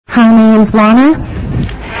name's Lana.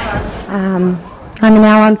 I'm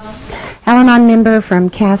an Al-Anon member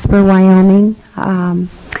from Casper, Wyoming. I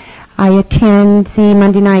attend the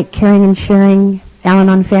Monday night Caring and Sharing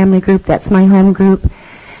Al-Anon family group. That's my home group.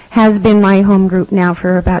 Has been my home group now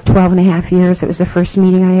for about 12 and a half years. It was the first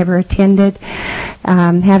meeting I ever attended.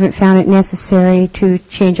 Haven't found it necessary to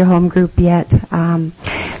change a home group yet.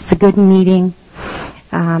 It's a good meeting.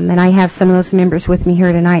 And I have some of those members with me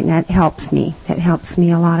here tonight, and that helps me. That helps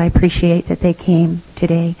me a lot. I appreciate that they came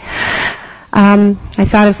today. I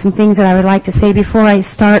thought of some things that I would like to say before I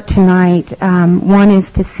start tonight. One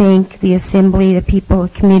is to thank the Assembly, the people, the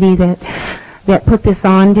committee that put this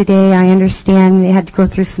on today. I understand they had to go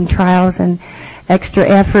through some trials and extra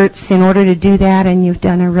efforts in order to do that, and you've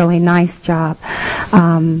done a really nice job.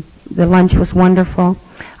 The lunch was wonderful.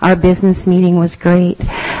 Our business meeting was great,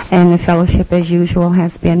 and the fellowship, as usual,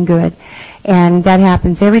 has been good. And that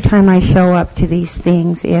happens every time I show up to these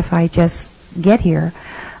things. If I just get here,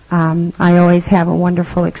 I always have a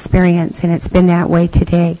wonderful experience, and it's been that way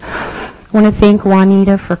today. I want to thank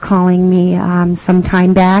Juanita for calling me some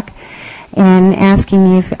time back and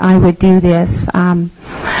asking me if I would do this.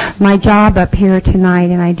 My job up here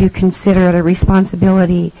tonight, and I do consider it a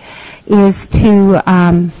responsibility, is to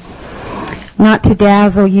not to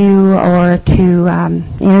dazzle you or to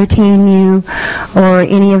entertain you or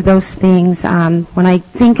any of those things. When I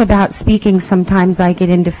think about speaking, sometimes I get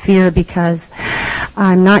into fear because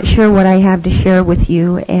I'm not sure what I have to share with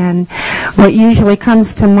you. And what usually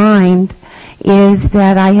comes to mind is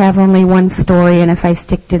that I have only one story, and if I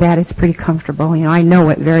stick to that, it's pretty comfortable. You know, I know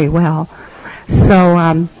it very well.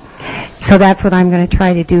 So that's what I'm going to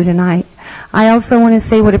try to do tonight. I also want to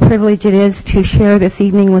say what a privilege it is to share this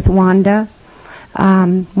evening with Wanda.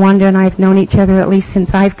 Wanda and I have known each other at least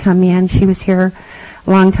since I've come in. She was here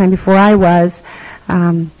a long time before I was.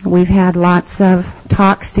 We've had lots of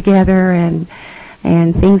talks together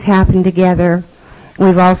and things happen together.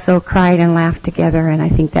 We've also cried and laughed together, and I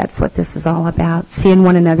think that's what this is all about, seeing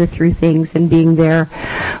one another through things and being there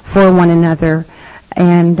for one another.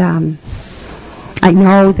 And I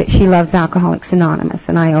know that she loves Alcoholics Anonymous,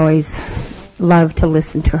 and I always love to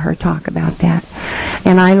listen to her talk about that.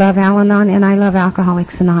 And I love Al-Anon, and I love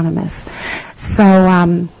Alcoholics Anonymous. So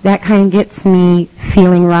that kind of gets me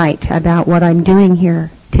feeling right about what I'm doing here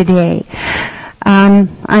today. I'm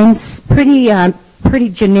pretty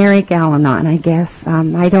generic Al-Anon, I guess.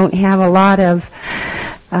 I don't have a lot of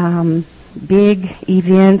big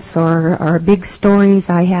events or big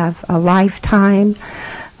stories. I have a lifetime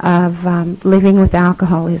of living with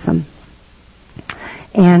alcoholism.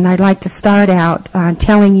 And I'd like to start out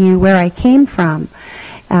telling you where I came from.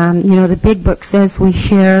 The big book says we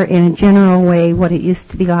share in a general way what it used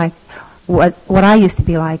to be like, what I used to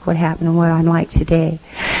be like, what happened, and what I'm like today.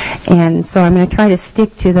 And so I'm going to try to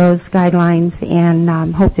stick to those guidelines and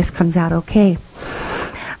hope this comes out okay.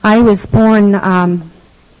 I was born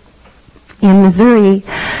in Missouri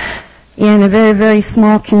in a very, very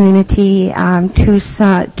small community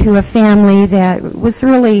to a family that was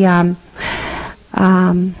really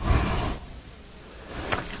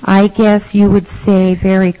I guess you would say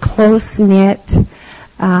very close-knit,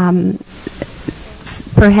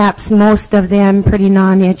 perhaps most of them pretty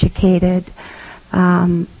non-educated,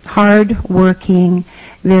 hard-working,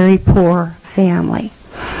 very poor family.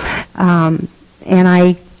 And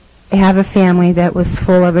I have a family that was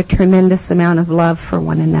full of a tremendous amount of love for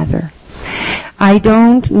one another. I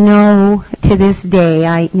don't know to this day,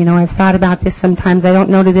 I've thought about this sometimes, I don't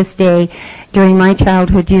know to this day during my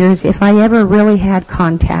childhood years if I ever really had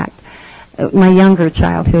contact, my younger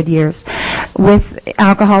childhood years, with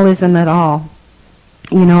alcoholism at all.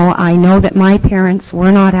 I know that my parents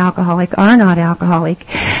are not alcoholic,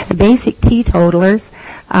 basic teetotalers.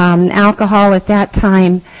 Alcohol at that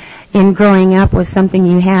time in growing up was something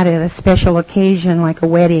you had at a special occasion like a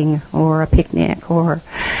wedding or a picnic or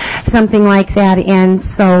something like that. And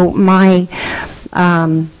so my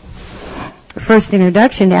first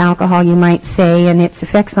introduction to alcohol, you might say, and its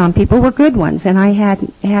effects on people were good ones. And I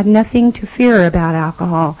had nothing to fear about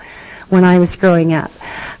alcohol when I was growing up.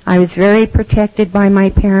 I was very protected by my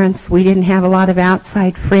parents. We didn't have a lot of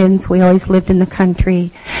outside friends. We always lived in the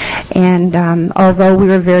country. And although we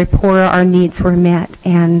were very poor, our needs were met.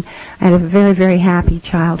 And I had a very, very happy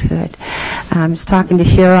childhood. I was talking to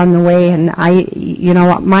Cher on the way, and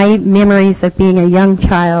my memories of being a young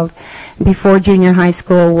child before junior high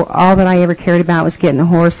school, all that I ever cared about was getting a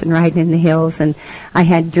horse and riding in the hills, and I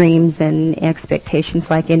had dreams and expectations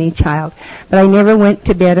like any child. But I never went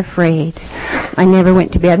to bed afraid. I never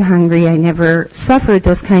went to bed hungry. I never suffered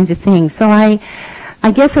those kinds of things. So I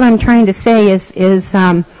guess what I'm trying to say is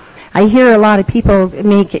I hear a lot of people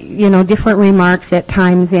make, different remarks at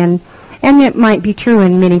times, and it might be true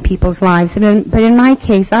in many people's lives. But in my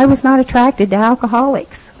case, I was not attracted to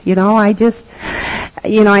alcoholics. I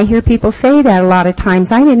hear people say that a lot of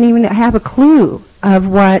times. I didn't even have a clue of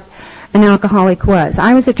what an alcoholic was.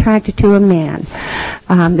 I was attracted to a man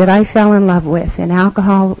that I fell in love with, and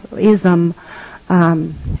alcoholism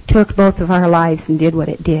took both of our lives and did what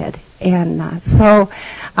it did. And so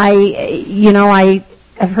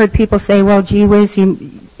I've heard people say, well, gee whiz,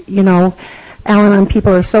 Al-Anon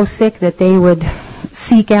people are so sick that they would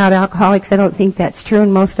seek out alcoholics. I don't think that's true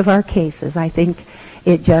in most of our cases. I think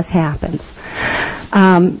it just happens.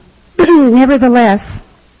 Nevertheless,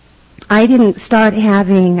 I didn't start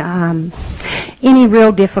having any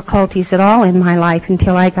real difficulties at all in my life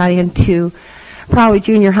until I got into probably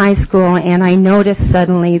junior high school, and I noticed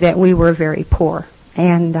suddenly that we were very poor.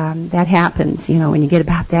 And that happens, when you get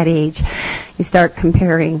about that age. You start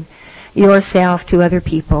comparing yourself to other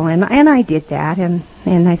people, and I did that, and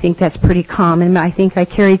I think that's pretty common. I think I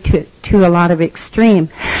carried to a lot of extreme.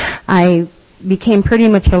 I became pretty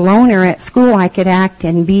much a loner at school. I could act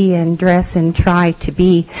and be and dress and try to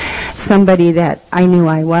be somebody that I knew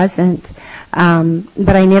I wasn't,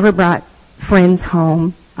 but I never brought friends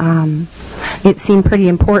home. It seemed pretty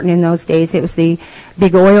important in those days. It was the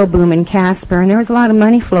big oil boom in Casper, and there was a lot of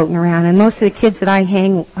money floating around. And most of the kids that I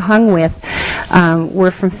hung with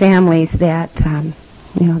were from families that,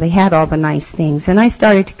 they had all the nice things. And I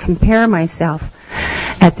started to compare myself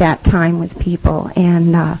at that time with people.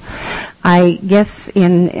 And I guess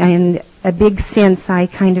in a big sense, I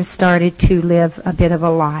kind of started to live a bit of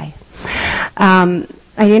a lie. I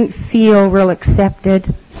didn't feel real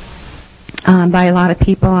accepted by a lot of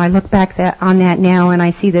people. I look back on that now, and I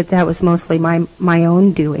see that was mostly my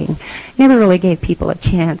own doing. Never really gave people a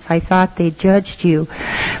chance. I thought they judged you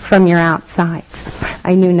from your outsides.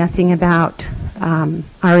 I knew nothing about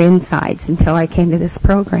our insides until I came to this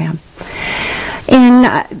program.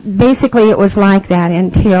 And basically it was like that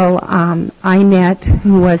until I met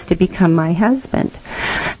who was to become my husband.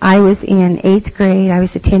 I was in 8th grade. I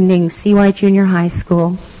was attending CY Junior High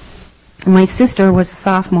School. My sister was a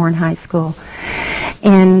sophomore in high school,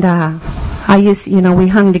 and we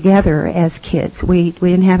hung together as kids. We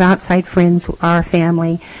didn't have outside friends. Our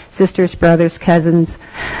family, sisters, brothers, cousins,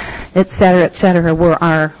 et cetera,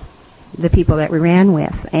 were the people that we ran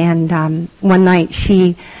with. And one night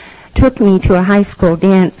she took me to a high school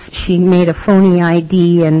dance. She made a phony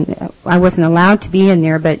ID, and I wasn't allowed to be in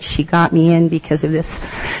there, but she got me in because of this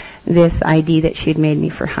ID that she had made me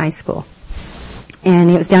for high school.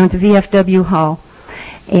 And it was down at the VFW Hall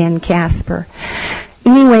in Casper.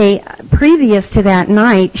 Anyway, previous to that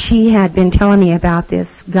night, she had been telling me about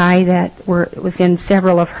this guy that was in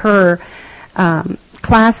several of her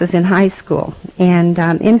classes in high school. And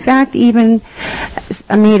in fact, even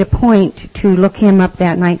I made a point to look him up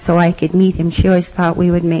that night so I could meet him. She always thought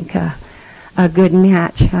we would make a good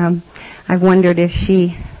match. I've wondered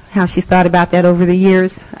how she's thought about that over the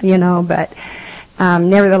years, but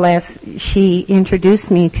nevertheless, she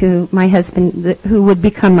introduced me to my husband, who would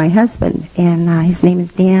become my husband, and his name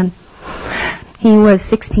is Dan. He was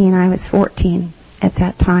 16, I was 14 at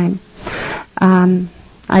that time.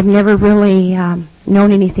 I've never really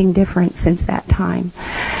known anything different since that time.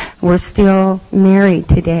 We're still married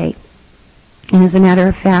today. And as a matter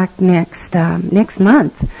of fact, next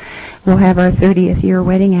month, we'll have our 30th year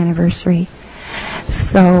wedding anniversary.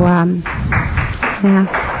 So,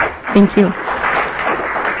 thank you.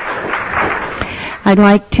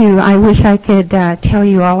 I wish I could tell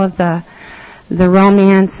you all of the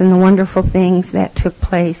romance and the wonderful things that took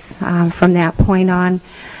place from that point on.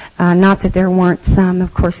 Not that there weren't some,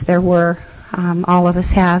 of course there were. All of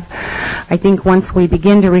us have. I think once we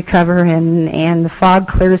begin to recover and the fog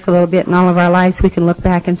clears a little bit in all of our lives, we can look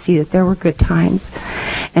back and see that there were good times.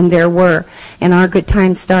 And there were. And our good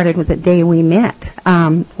times started with the day we met.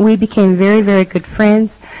 We became very, very good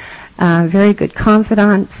friends. Very good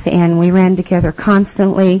confidants, and we ran together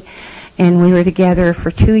constantly, and we were together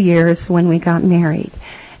for 2 years when we got married.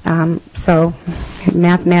 So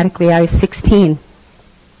mathematically I was 16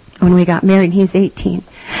 when we got married, and he's 18.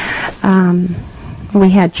 We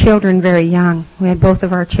had children very young. We had both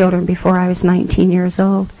of our children before I was 19 years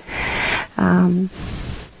old. I'm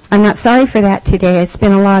not sorry for that today. I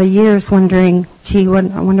spent a lot of years wondering,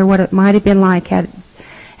 I wonder what it might have been like had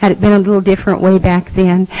it been a little different way back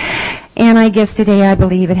then. And I guess today I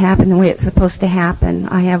believe it happened the way it's supposed to happen.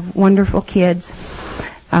 I have wonderful kids.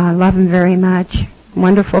 Love them very much.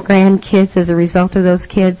 Wonderful grandkids as a result of those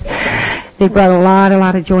kids. they brought a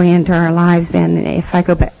lot of joy into our lives, and if I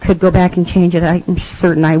could go back and change it, I'm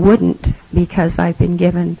certain I wouldn't, because I've been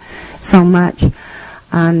given so much.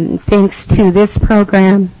 Thanks to this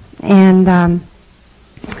program and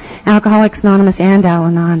Alcoholics Anonymous and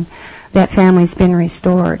Al-Anon, that family's been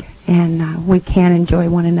restored, and we can enjoy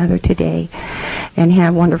one another today and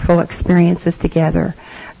have wonderful experiences together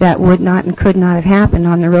that would not and could not have happened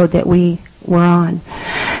on the road that we were on.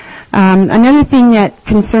 Another thing that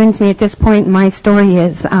concerns me at this point in my story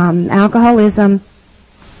is alcoholism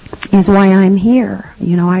is why I'm here.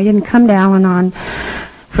 I didn't come to Al-Anon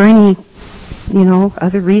for any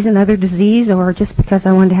other reason, other disease, or just because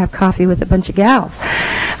I wanted to have coffee with a bunch of gals.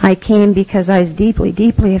 I came because I was deeply,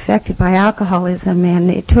 deeply affected by alcoholism, and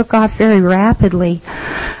it took off very rapidly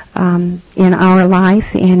in our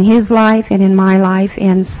life, in his life, and in my life.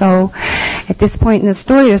 And so at this point in the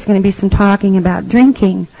story, there's going to be some talking about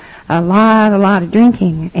drinking, a lot of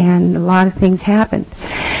drinking, and a lot of things happened.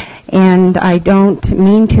 And I don't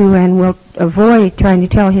mean to and will avoid trying to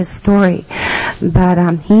tell his story. But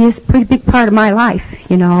he is a pretty big part of my life,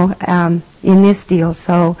 in this deal.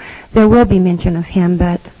 So there will be mention of him,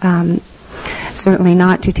 but certainly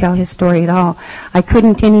not to tell his story at all. I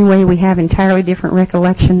couldn't anyway. We have entirely different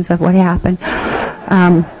recollections of what happened.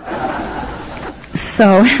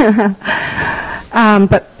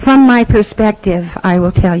 But from my perspective, I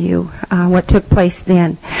will tell you what took place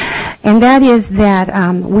then. And that is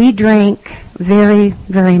that we drank very,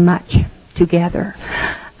 very much together.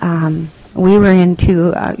 We were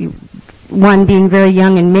into, one being very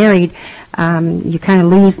young and married, you kind of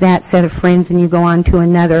lose that set of friends and you go on to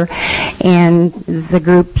another. And the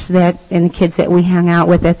groups and the kids that we hung out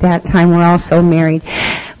with at that time were also married.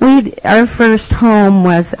 Our first home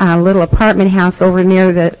was a little apartment house over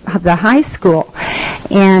near the high school.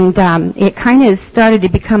 And it kind of started to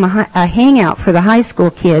become a hangout for the high school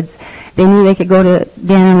kids. They knew they could go to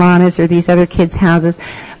Dan and Lana's or these other kids' houses.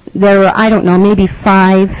 There were, I don't know, maybe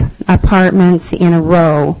 5 apartments in a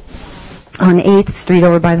row on 8th Street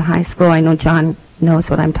over by the high school. I know John knows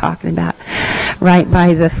what I'm talking about, right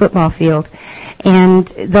by the football field. And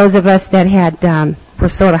those of us that were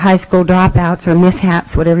sort of high school dropouts or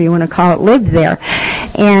mishaps, whatever you want to call it, lived there.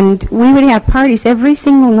 And we would have parties every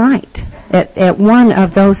single night at one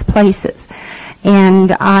of those places.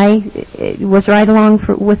 And I was right along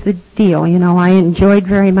with the deal. I enjoyed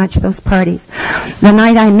very much those parties. The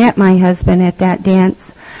night I met my husband at that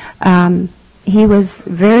dance, he was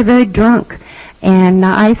very, very drunk. And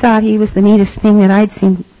I thought he was the neatest thing that I'd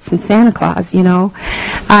seen since Santa Claus,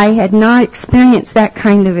 I had not experienced that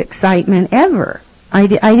kind of excitement ever. I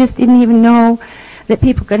just didn't even know that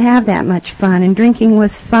people could have that much fun. And drinking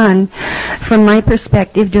was fun from my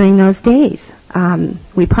perspective during those days.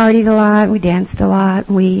 We partied a lot, we danced a lot,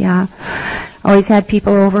 we always had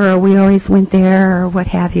people over, or we always went there, or what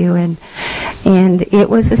have you, and it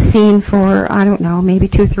was a scene for, I don't know, maybe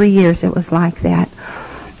 2-3 years it was like that.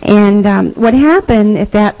 And what happened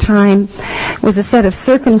at that time was a set of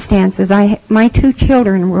circumstances. My 2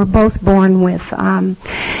 children were both born with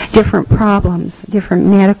different problems, different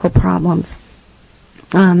medical problems.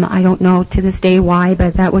 I don't know to this day why,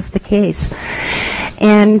 but that was the case.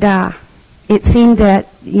 And it seemed that,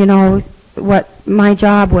 what my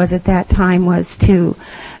job was at that time was to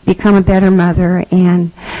become a better mother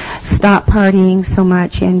and stop partying so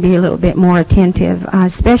much and be a little bit more attentive.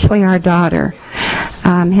 Especially our daughter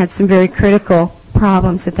had some very critical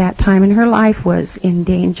problems at that time, and her life was in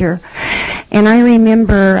danger. And I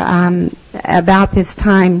remember about this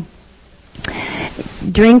time,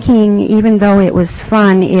 drinking, even though it was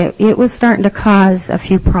fun, it was starting to cause a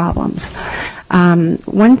few problems.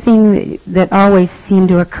 One thing that always seemed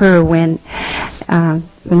to occur when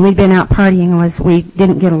we'd been out partying was we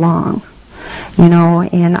didn't get along,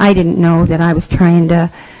 and I didn't know that I was trying to,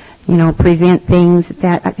 prevent things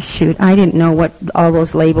I didn't know what all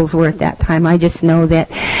those labels were at that time. I just know that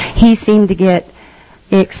he seemed to get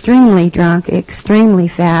extremely drunk, extremely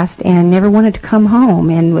fast, and never wanted to come home,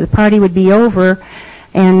 and the party would be over,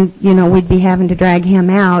 and, we'd be having to drag him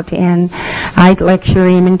out, and I'd lecture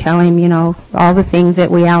him and tell him, all the things that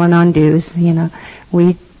we Al-Anon do's,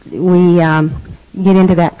 we get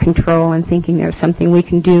into that control and thinking there's something we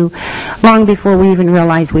can do long before we even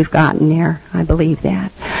realize we've gotten there. I believe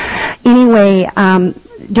that. Anyway,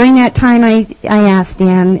 during that time, I asked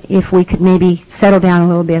Dan if we could maybe settle down a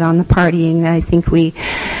little bit on the partying. I think we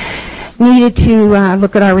needed to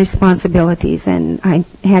look at our responsibilities, and I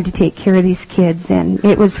had to take care of these kids, and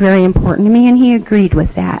it was very important to me, and he agreed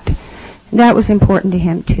with that. That was important to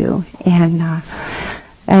him too, and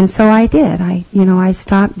so I did. I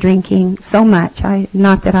stopped drinking so much.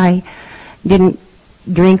 Not that I didn't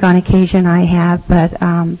drink on occasion, I have, but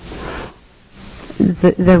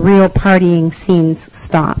the real partying scenes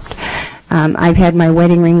stopped. I've had my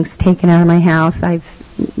wedding rings taken out of my house.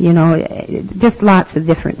 Just lots of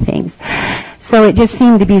different things. So it just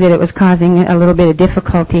seemed to be that it was causing a little bit of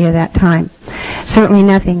difficulty at that time. Certainly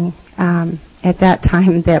nothing at that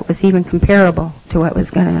time that was even comparable to what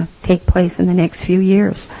was going to take place in the next few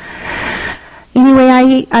years.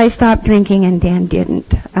 Anyway, I stopped drinking and Dan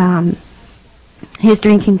didn't. His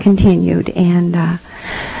drinking continued, and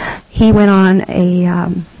he went on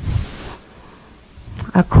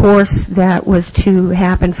a course that was to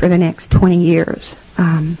happen for the next 20 years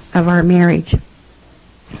of our marriage.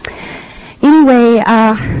 Anyway,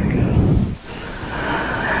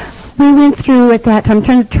 we went through at that time,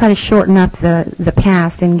 I'm trying to shorten up the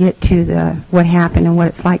past and get to what happened and what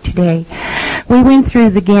it's like today. We went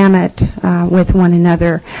through the gamut with one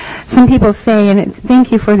another. Some people say, and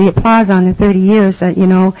thank you for the applause on the 30 years, Sharon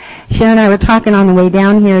and I were talking on the way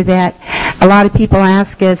down here that a lot of people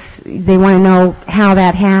ask us, they want to know how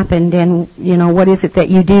that happened and, what is it that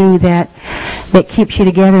you do that keeps you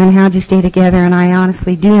together and how'd you stay together, and I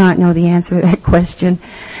honestly do not know the answer to that question,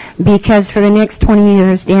 because for the next 20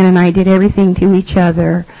 years, Dan and I did everything to each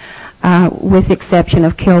other, with the exception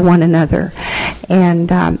of kill one another, and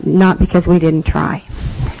not because we didn't try.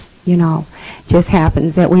 Just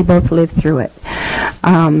happens that we both lived through it.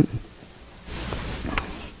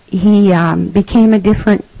 He became a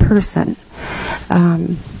different person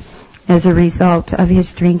as a result of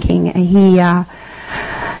his drinking.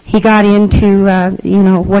 He got into,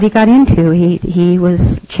 what he got into. He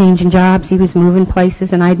was changing jobs, he was moving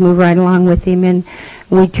places, and I'd move right along with him, and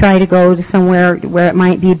we'd try to go to somewhere where it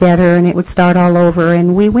might be better, and it would start all over.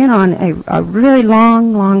 And we went on a really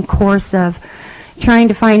long course of trying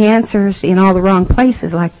to find answers in all the wrong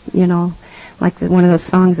places, like one of those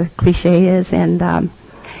songs, the cliche is, and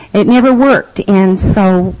it never worked. And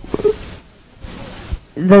so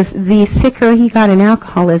the sicker he got in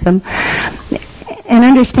alcoholism, and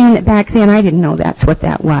understand that back then I didn't know that's what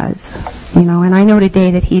that was, and I know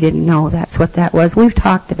today that he didn't know that's what that was. We've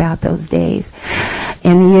talked about those days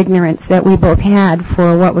and the ignorance that we both had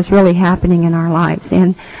for what was really happening in our lives.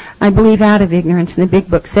 And I believe out of ignorance, and the big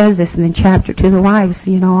book says this in the chapter to the wives,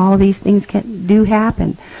 all these things do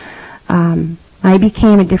happen. I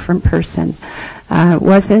became a different person.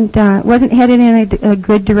 Wasn't headed in a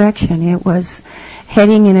good direction. It was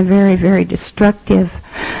heading in a very, very destructive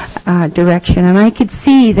direction. And I could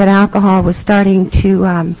see that alcohol was starting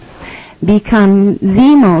to become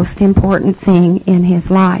the most important thing in his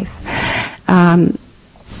life.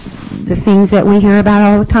 The things that we hear about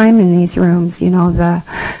all the time in these rooms,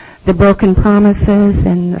 the broken promises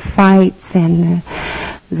and the fights and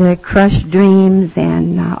the crushed dreams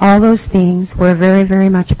and all those things were very, very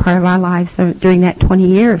much a part of our lives during that 20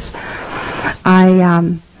 years.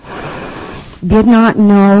 I did not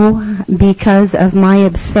know, because of my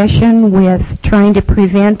obsession with trying to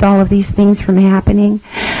prevent all of these things from happening,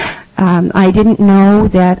 I didn't know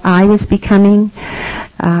that I was becoming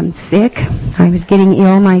sick. I was getting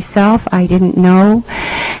ill myself. I didn't know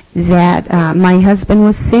that my husband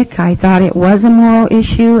was sick. I thought it was a moral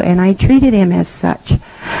issue, and I treated him as such.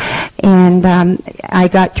 And I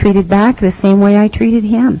got treated back the same way I treated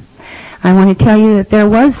him. I want to tell you that there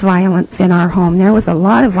was violence in our home. There was a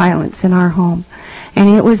lot of violence in our home. And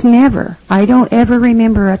it was never, I don't ever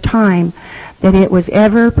remember a time that it was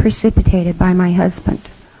ever precipitated by my husband.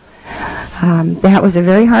 That was a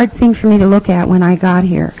very hard thing for me to look at when I got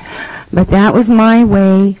here. But that was my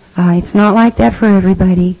way. It's not like that for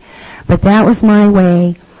everybody. But that was my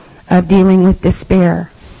way of dealing with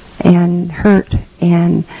despair and hurt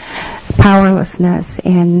and powerlessness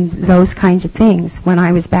and those kinds of things when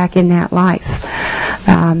I was back in that life.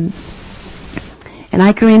 And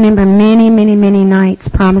I can remember many, many, many nights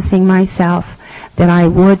promising myself that I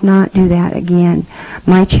would not do that again.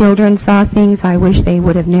 My children saw things I wish they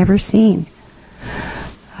would have never seen.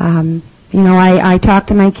 I talk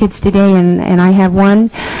to my kids today, and I have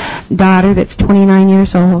one daughter that's 29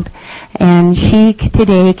 years old, and she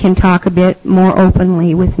today can talk a bit more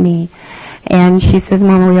openly with me. And she says,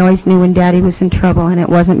 Mama, we always knew when Daddy was in trouble, and it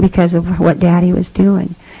wasn't because of what Daddy was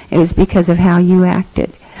doing. It was because of how you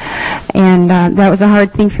acted. And that was a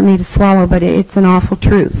hard thing for me to swallow, but it's an awful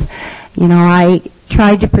truth. I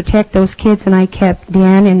tried to protect those kids, and I kept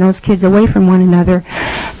Dan and those kids away from one another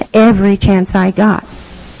every chance I got.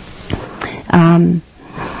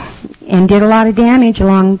 And did a lot of damage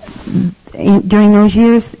during those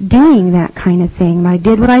years doing that kind of thing. I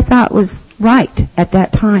did what I thought was right at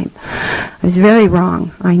that time. I was very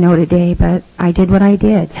wrong, I know today, but I did what I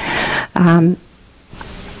did.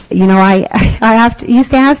 I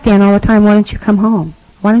used to ask Dan all the time, why don't you come home?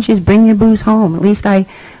 Why don't you just bring your booze home? At least I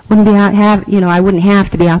wouldn't I wouldn't have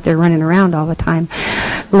to be out there running around all the time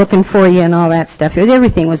looking for you and all that stuff.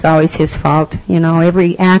 Everything was always his fault.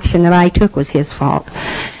 Every action that I took was his fault.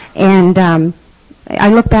 And I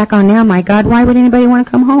look back on now, my God, why would anybody want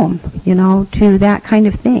to come home, to that kind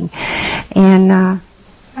of thing? And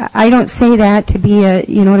I don't say that to be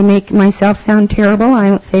to make myself sound terrible. I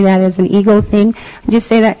don't say that as an ego thing. I just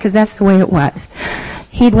say that because that's the way it was.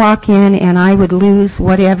 He'd walk in and I would lose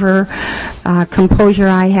whatever composure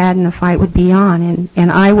I had, and the fight would be on.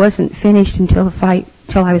 And I wasn't finished until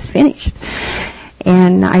I was finished.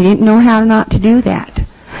 And I didn't know how not to do that.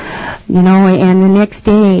 And the next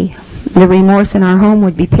day, the remorse in our home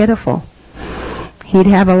would be pitiful. He'd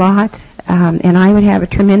have a lot, and I would have a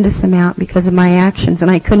tremendous amount because of my actions,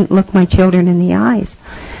 and I couldn't look my children in the eyes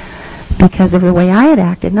because of the way I had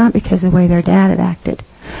acted, not because of the way their dad had acted.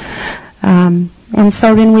 And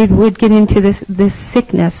so then we would get into this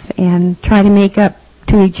sickness and try to make up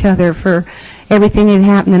to each other for everything that had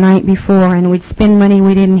happened the night before, and we'd spend money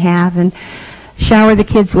we didn't have and shower the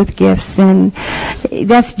kids with gifts, and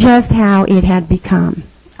that's just how it had become.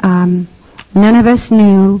 None of us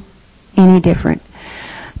knew any different.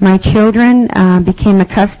 My children became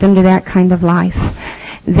accustomed to that kind of life.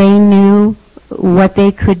 They knew what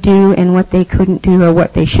they could do and what they couldn't do, or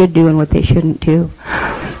what they should do and what they shouldn't do.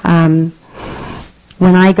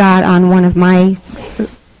 When I got on one of my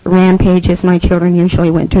rampages, my children usually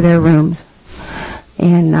went to their rooms.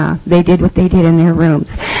 And they did what they did in their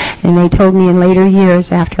rooms. And they told me in later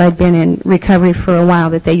years, after I'd been in recovery for a while,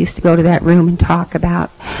 that they used to go to that room and talk about,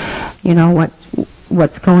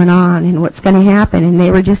 what's going on and what's going to happen. And they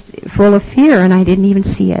were just full of fear, and I didn't even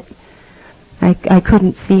see it. I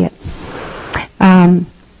couldn't see it. I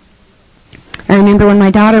remember when my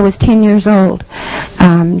daughter was 10 years old,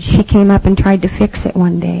 she came up and tried to fix it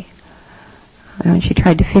one day. She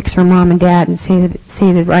tried to fix her mom and dad and say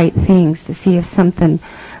the right things to see if something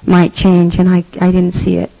might change, and I didn't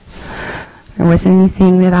see it. There wasn't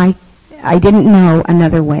anything that I didn't know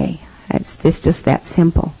another way. It's just that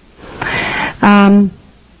simple.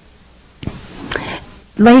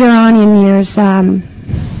 Later on in years,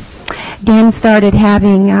 Dan started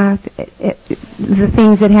having the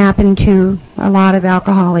things that happen to a lot of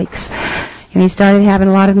alcoholics. And he started having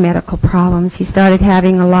a lot of medical problems. He started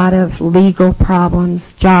having a lot of legal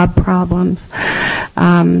problems, job problems.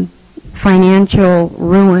 Financial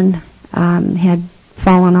ruin had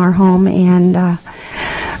fallen our home, and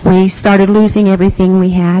we started losing everything we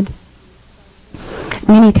had.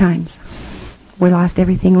 Many times we lost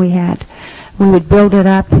everything we had. We would build it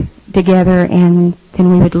up together, and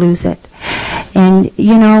then we would lose it. And,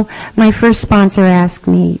 my first sponsor asked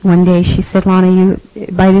me one day, she said, Lana, you,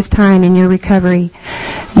 by this time in your recovery,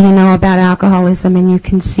 you know about alcoholism and you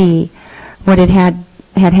can see what had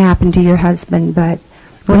happened to your husband, but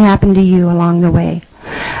what happened to you along the way?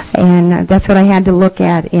 And that's what I had to look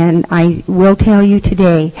at, and I will tell you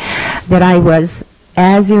today that I was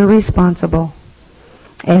as irresponsible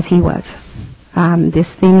as he was.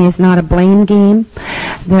 This thing is not a blame game.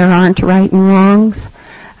 There aren't right and wrongs.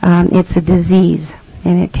 It's a disease,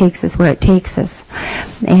 and it takes us where it takes us.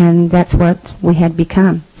 And that's what we had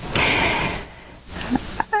become.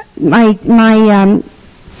 My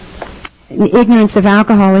ignorance of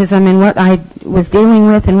alcoholism and what I was dealing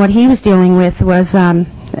with and what he was dealing with was,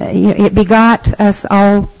 it begot us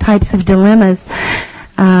all types of dilemmas.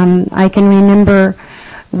 I can remember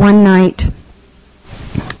one night,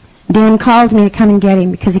 Dan called me to come and get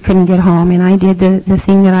him because he couldn't get home, and I did the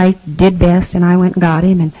thing that I did best, and I went and got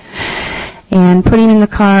him and put him in the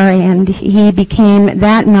car, and he became,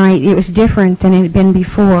 that night, it was different than it had been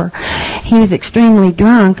before. He was extremely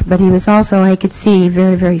drunk, but he was also, I could see,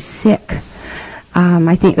 very, very sick.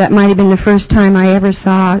 I think that might have been the first time I ever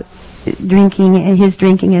saw his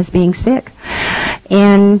drinking as being sick.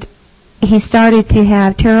 And he started to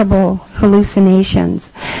have terrible hallucinations,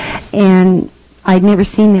 and I'd never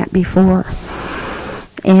seen that before.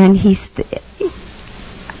 And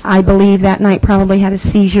I believe that night probably had a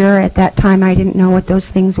seizure. At that time, I didn't know what those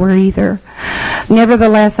things were either.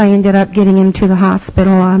 Nevertheless, I ended up getting him to the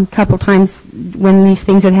hospital. A couple times when these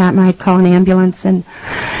things would happen, I'd call an ambulance, and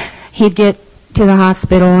he'd get to the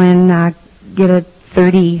hospital and get a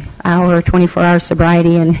 30-hour, 24-hour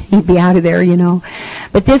sobriety, and he'd be out of there,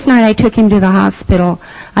 But this night I took him to the hospital.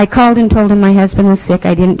 I called and told him my husband was sick.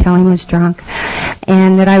 I didn't tell him he was drunk,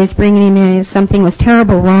 and that I was bringing him in. Something was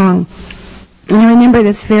terrible wrong. And I remember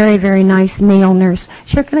this very, very nice male nurse.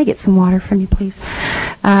 Sure, can I get some water from you, please?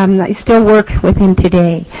 I still work with him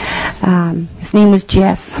today. His name was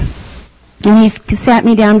Jess. And he sat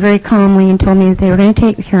me down very calmly and told me that they were going to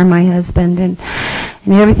take care of my husband and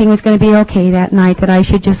everything was going to be okay that night, that I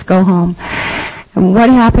should just go home. And what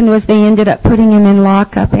happened was they ended up putting him in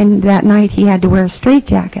lockup, and that night he had to wear a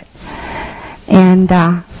straitjacket. And,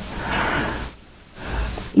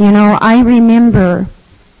 I remember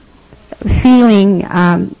feeling,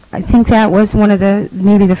 I think that was one of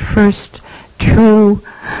maybe the first true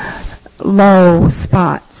low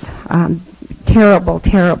spots, terrible,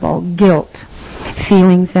 terrible guilt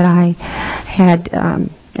feelings that I had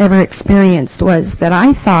ever experienced, was that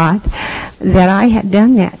I thought that I had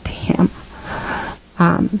done that to him.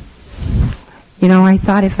 I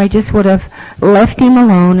thought if I just would have left him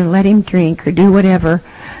alone and let him drink or do whatever,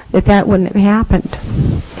 that wouldn't have happened.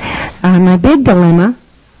 My big dilemma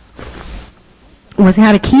was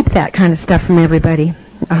how to keep that kind of stuff from everybody.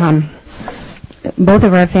 Both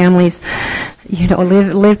of our families,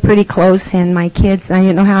 lived pretty close, and my kids, I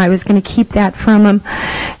didn't know how I was going to keep that from them.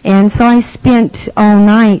 And so I spent all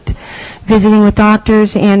night visiting with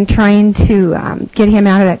doctors and trying to get him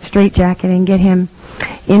out of that straitjacket and get him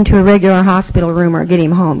into a regular hospital room or get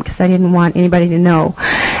him home, because I didn't want anybody to know.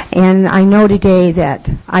 And I know today that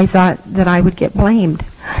I thought that I would get blamed,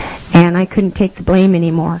 and I couldn't take the blame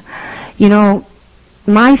anymore.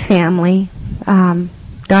 My family,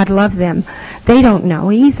 God love them, they don't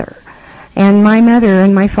know either. And my mother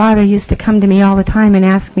and my father used to come to me all the time and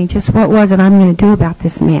ask me, just what was it I'm going to do about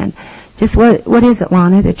this man? Just what is it,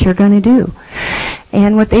 Lana, that you're going to do?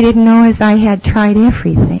 And what they didn't know is I had tried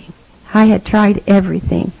everything. I had tried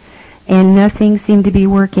everything, and nothing seemed to be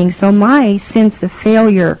working. So my sense of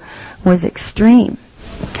failure was extreme,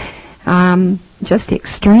 just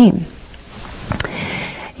extreme.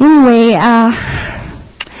 Anyway,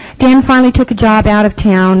 Dan finally took a job out of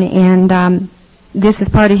town, and this is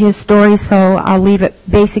part of his story, so I'll leave it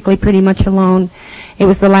basically pretty much alone. It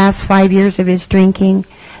was the last 5 years of his drinking.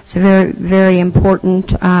 It's a very, very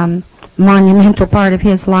important, monumental part of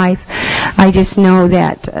his life. I just know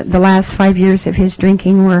that the last 5 years of his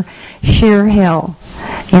drinking were sheer hell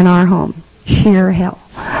in our home. Sheer hell.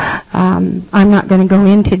 I'm not going to go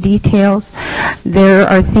into details. There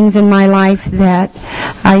are things in my life that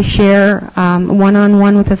I share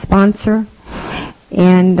one-on-one with a sponsor,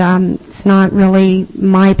 and it's not really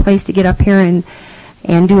my place to get up here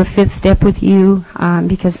and do a fifth step with you,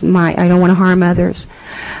 because I don't want to harm others.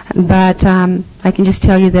 But I can just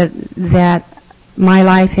tell you that my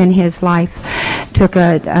life and his life took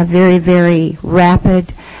a very, very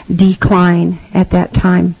rapid decline at that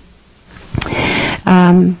time.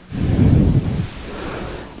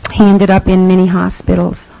 He ended up in many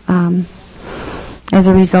hospitals as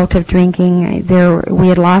a result of drinking. We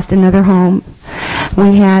had lost another home.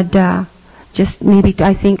 We had just maybe,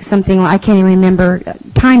 I think, something, I can't even remember.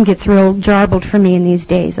 Time gets real jarbled for me in these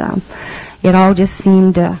days. It all just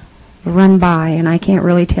seemed to run by, and I can't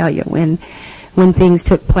really tell you when things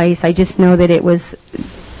took place. I just know that it was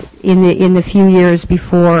in the few years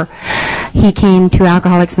before he came to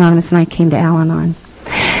Alcoholics Anonymous and I came to Al-Anon.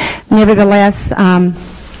 Nevertheless,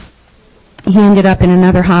 he ended up in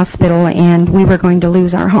another hospital, and we were going to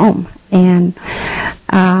lose our home. And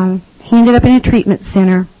he ended up in a treatment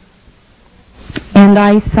center. And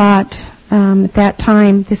I thought at that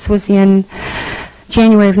time, this was in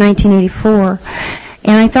January of 1984,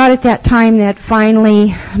 and I thought at that time that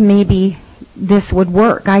finally maybe this would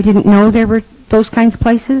work. I didn't know there were those kinds of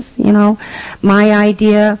places, My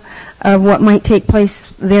idea of what might take place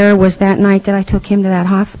there was that night that I took him to that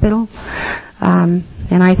hospital.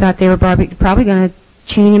 And I thought they were probably going to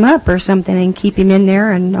chain him up or something and keep him in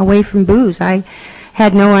there and away from booze. I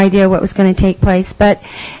had no idea what was going to take place. But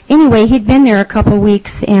anyway, he'd been there a couple of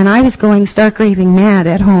weeks, and I was going stark raving mad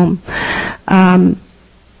at home. I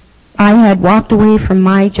had walked away from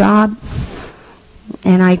my job,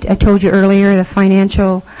 and I told you earlier the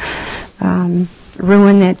financial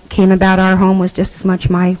ruin that came about our home was just as much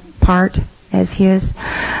my part as his.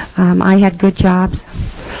 I had good jobs,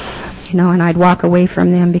 and I'd walk away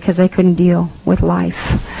from them because I couldn't deal with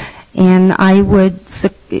life. And I would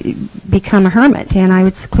become a hermit, and I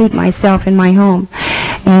would seclude myself in my home.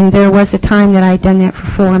 And there was a time that I'd done that for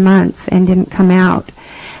 4 months and didn't come out.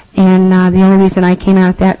 And the only reason I came out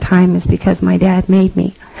at that time is because my dad made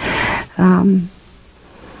me.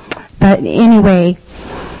 But anyway,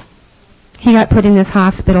 he got put in this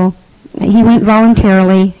hospital. He went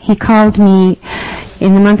voluntarily. He called me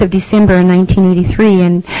in the month of December in 1983,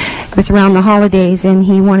 and it was around the holidays, and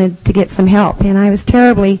he wanted to get some help. And I was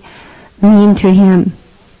terribly mean to him.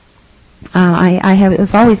 I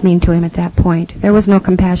was always mean to him at that point. There was no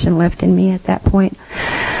compassion left in me at that point.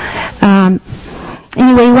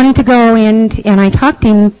 Anyway, he wanted to go and I talked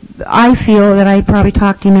him. I feel that I probably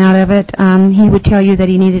talked him out of it. He would tell you that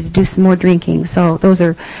he needed to do some more drinking. So those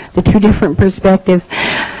are the two different perspectives.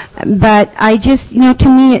 But I just, to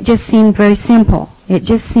me it just seemed very simple. It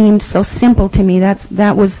just seemed so simple to me. That's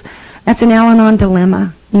an Al-Anon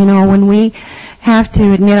dilemma. When we have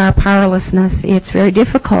to admit our powerlessness, it's very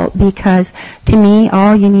difficult because to me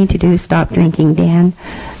all you need to do is stop drinking, Dan.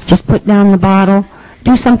 Just put down the bottle.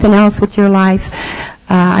 Do something else with your life.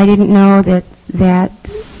 I didn't know that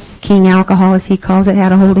King Alcohol, as he calls it,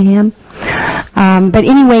 had a hold of him. But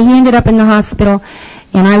anyway, he ended up in the hospital,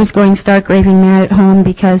 and I was going stark raving mad at home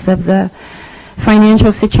because of the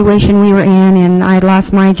financial situation we were in, and I'd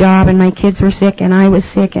lost my job, and my kids were sick, and I was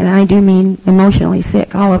sick, and I do mean emotionally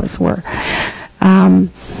sick. All of us were.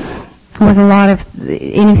 There wasn't a lot of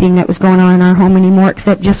anything that was going on in our home anymore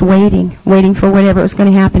except just waiting for whatever was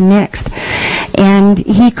going to happen next. And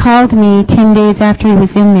he called me 10 days after he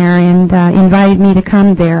was in there and invited me to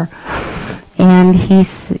come there. And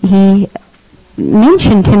he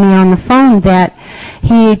mentioned to me on the phone that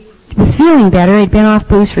he was feeling better. He'd been off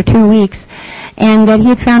booze for 2 weeks, and that he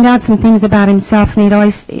had found out some things about himself, and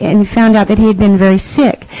he found out that he had been very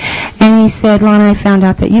sick. And he said, "Lana, I found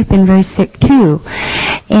out that you've been very sick too."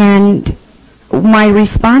 And my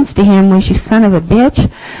response to him was, "You son of a bitch,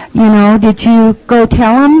 did you go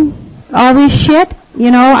tell him all this shit?"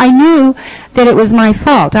 I knew that it was my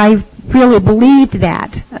fault. I really believed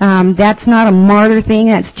that. That's not a martyr thing.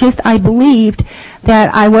 That's just I believed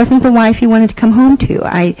that I wasn't the wife he wanted to come home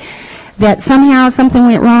to. That somehow something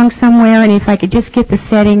went wrong somewhere, and if I could just get the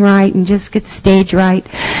setting right and just get the stage right,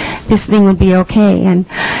 this thing would be okay. And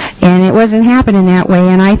it wasn't happening that way.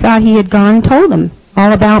 And I thought he had gone and told him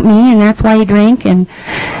all about me, and that's why he drank, and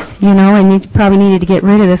and he probably needed to get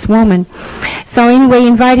rid of this woman. So anyway, he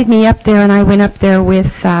invited me up there, and I went up there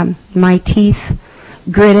with my teeth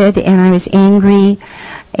gritted, and I was angry,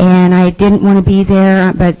 and I didn't want to be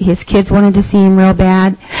there, but his kids wanted to see him real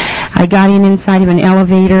bad. I got him inside of an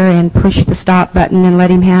elevator and pushed the stop button and let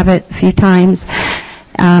him have it a few times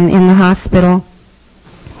in the hospital.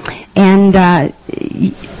 And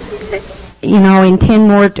in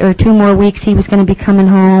 2 more weeks he was going to be coming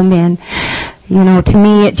home, and to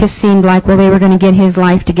me it just seemed like, well, they were going to get his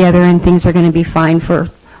life together and things are going to be fine for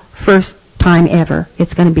first time ever.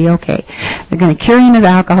 It's going to be okay. They're going to cure him of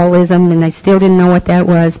alcoholism, and I still didn't know what that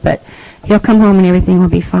was, but he'll come home and everything will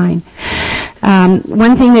be fine.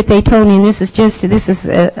 One thing that they told me, and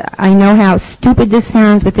I know how stupid this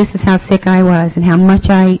sounds, but this is how sick I was and how much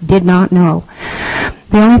I did not know.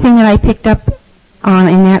 The only thing that I picked up on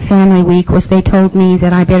in that family week was they told me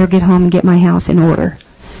that I better get home and get my house in order.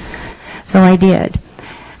 So I did.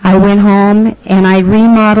 I went home and I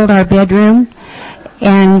remodeled our bedroom,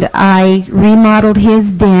 and I remodeled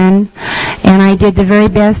his den, and I did the very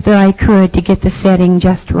best that I could to get the setting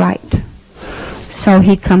just right, so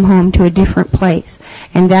he'd come home to a different place.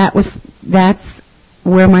 And that's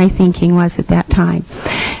where my thinking was at that time.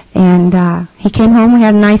 And he came home. We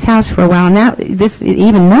had a nice house for a while, and this is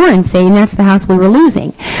even more insane. That's the house we were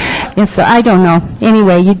losing. And so I don't know.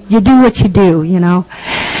 Anyway, you do what you do,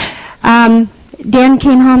 Dan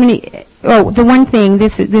came home, and the one thing,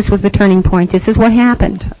 this was the turning point. This is what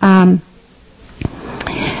happened.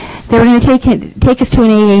 They were going to take us to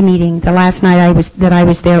an AA meeting. The last night I was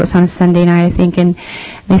there, it was on a Sunday night, I think, and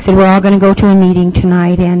they said, we're all going to go to a meeting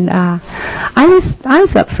tonight, and I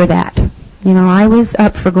was up for that. I was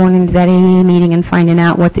up for going into that AA meeting and finding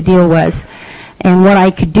out what the deal was and what I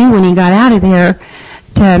could do when he got out of there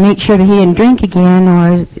to make sure that he didn't drink again,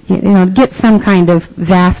 or get some kind of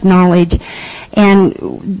vast knowledge. And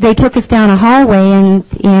they took us down a hallway,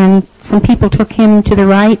 and some people took him to the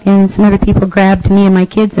right, and some other people grabbed me and my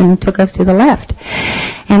kids and took us to the left.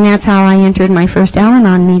 And that's how I entered my first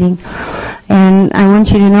Al-Anon meeting. And I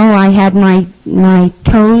want you to know I had my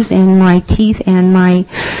toes and my teeth and my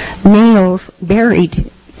nails buried,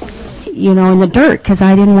 in the dirt, because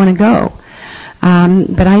I didn't want to go.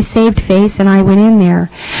 But I saved face, and I went in there.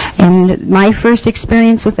 And my first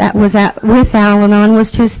experience with that with Al-Anon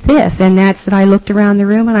was just this, and that's that I looked around the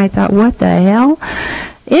room and I thought, what the hell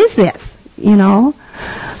is this?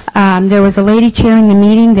 There was a lady chairing the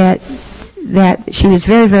meeting that she was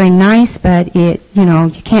very, very nice, but you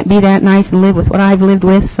can't be that nice and live with what I've lived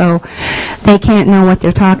with, so they can't know what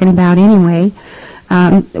they're talking about anyway.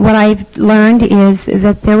 What I've learned is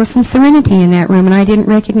that there was some serenity in that room, and I didn't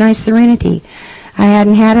recognize serenity. I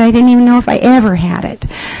hadn't had it. I didn't even know if I ever had it.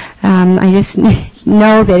 I just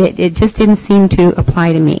know that it just didn't seem to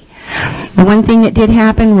apply to me. The one thing that did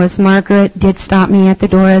happen was Margaret did stop me at the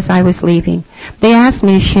door as I was leaving. They asked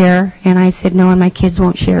me to share, and I said no, and my kids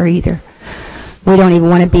won't share either. we don't even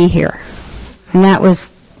want to be here. And that was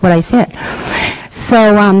what I said.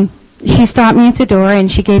 So she stopped me at the door,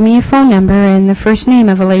 and she gave me a phone number and the first name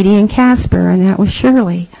of a lady in Casper, and that was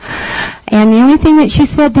Shirley. And the only thing that she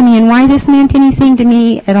said to me, and why this meant anything to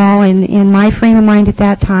me at all in my frame of mind at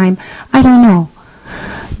that time, I don't know.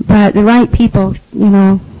 But the right people,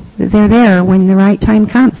 they're there when the right time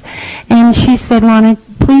comes. And she said, Lana,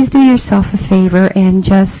 please do yourself a favor and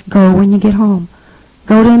just go when you get home.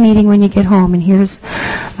 Go to a meeting when you get home, and here's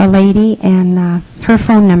a lady and her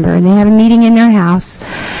phone number, and they have a meeting in their house,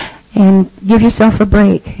 and give yourself a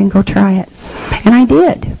break and go try it. And I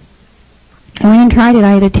did. I went and tried it.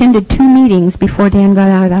 I had attended 2 meetings before Dan got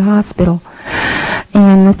out of the hospital.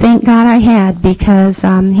 And thank God I had, because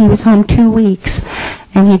he was home 2 weeks,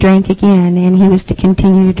 and he drank again, and he was to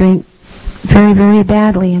continue to drink very, very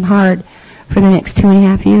badly and hard for the next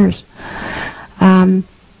 2.5 years.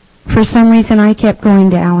 For some reason, I kept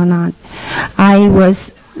going to Al-Anon. I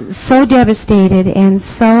was so devastated and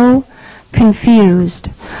so confused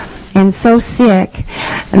and so sick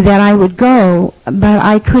that I would go, but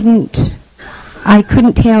I couldn't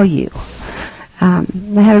tell you. I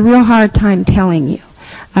had a real hard time telling you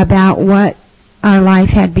about what our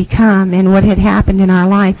life had become and what had happened in our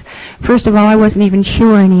life. First of all, I wasn't even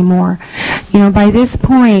sure anymore. By this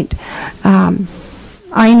point, I've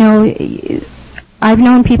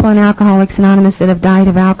known people in Alcoholics Anonymous that have died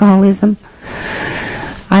of alcoholism.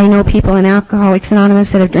 I know people in Alcoholics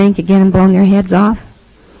Anonymous that have drank again and blown their heads off.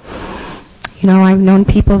 I've known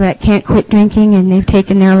people that can't quit drinking and they've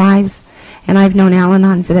taken their lives. And I've known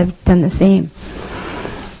Al-Anons that have done the same.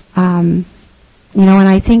 And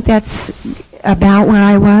I think that's about where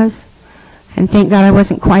I was. And thank God I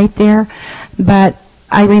wasn't quite there. But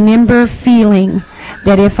I remember feeling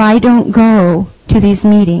that if I don't go to these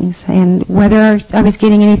meetings, and whether I was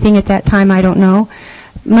getting anything at that time, I don't know,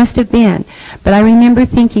 must have been. But I remember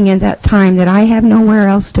thinking at that time that I have nowhere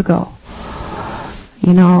else to go.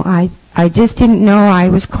 I just didn't know. I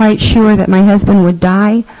was quite sure that my husband would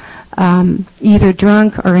die, either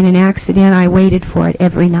drunk or in an accident. I waited for it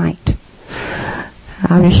every night.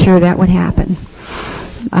 I was sure that would happen.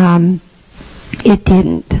 It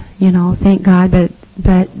didn't, thank God,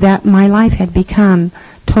 but that my life had become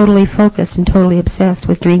totally focused and totally obsessed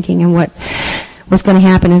with drinking and what was going to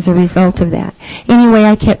happen as a result of that. Anyway,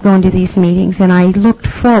 I kept going to these meetings, and I looked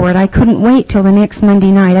forward. I couldn't wait till the next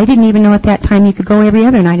Monday night. I didn't even know at that time you could go every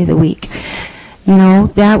other night of the week.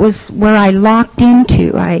 That was where I locked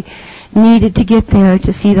into. I needed to get there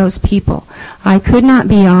to see those people. I could not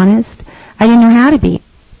be honest. I didn't know how to be.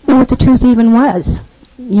 Know what the truth even was.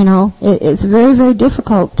 It's very, very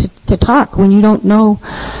difficult to talk when you don't know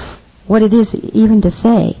what it is even to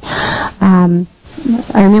say.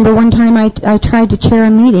 I remember one time I tried to chair a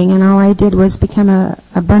meeting, and all I did was become a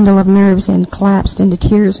bundle of nerves and collapsed into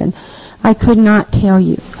tears, and I could not tell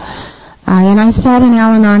you. And I sat in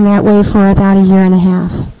Al-Anon that way for about 1.5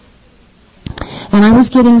 years. And I was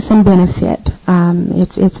getting some benefit.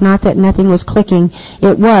 It's not that nothing was clicking.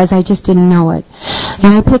 It was, I just didn't know it.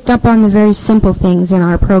 And I picked up on the very simple things in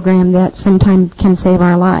our program that sometimes can save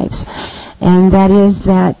our lives. And that is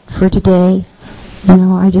that for today,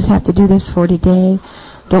 I just have to do this for today.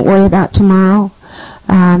 Don't worry about tomorrow.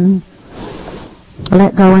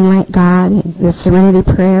 Let go and let God. The Serenity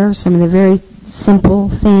Prayer, some of the very simple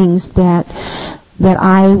things that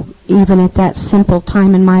I, even at that simple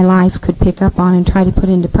time in my life, could pick up on and try to put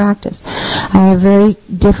into practice. I had a very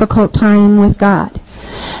difficult time with God.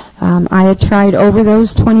 I had tried over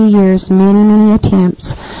those 20 years many, many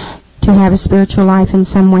attempts to have a spiritual life in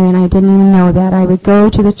some way, and I didn't even know that. I would go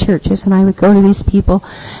to the churches, and I would go to these people,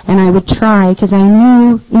 and I would try, because I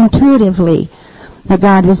knew intuitively that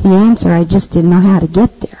God was the answer. I just didn't know how to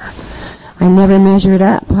get there. I never measured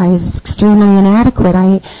up. I was extremely inadequate.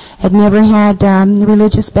 I had never had a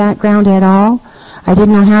religious background at all. I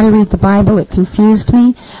didn't know how to read the Bible. It confused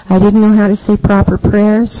me. I didn't know how to say proper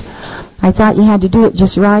prayers. I thought you had to do it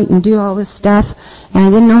just right and do all this stuff, and I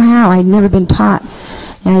didn't know how. I'd never been taught.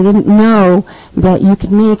 And I didn't know that you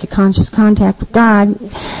could make a conscious contact with God,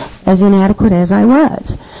 as inadequate as I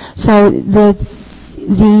was. So the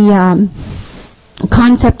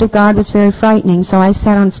concept of God was very frightening. So I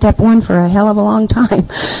sat on step 1 for a hell of a long time,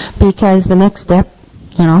 because the next step,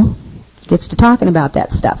 gets to talking about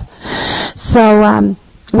that stuff. So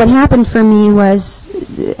what happened for me was,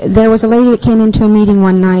 there was a lady that came into a meeting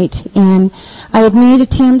one night, and I had made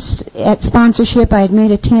attempts at sponsorship. I had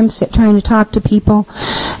made attempts at trying to talk to people,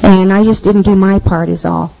 and I just didn't do my part is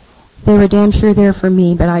all. They were damn sure there for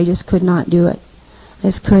me, but I just could not do it. I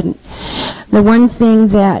just couldn't. The one thing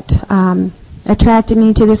that attracted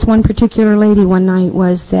me to this one particular lady one night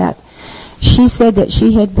was that She said that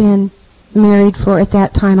she had been married for, at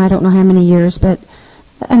that time, I don't know how many years, but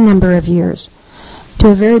a number of years, to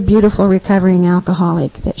a very beautiful recovering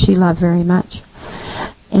alcoholic that she loved very much.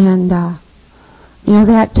 And,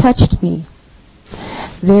 that touched me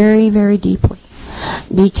very, very deeply,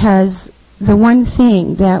 because the one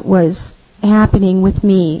thing that was happening with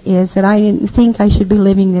me is that I didn't think I should be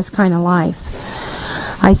living this kind of life.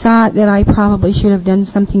 I thought that I probably should have done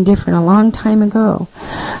something different a long time ago.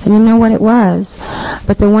 I didn't know what it was,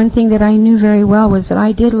 but the one thing that I knew very well was that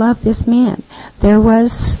I did love this man. There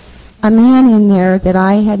was a man in there that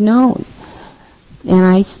I had known, and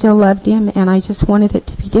I still loved him, and I just wanted it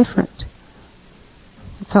to be different.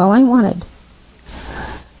 That's all I wanted.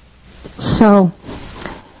 So,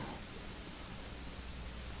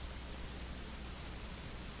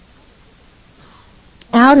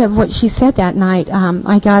 out of what she said that night,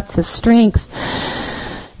 I got the strength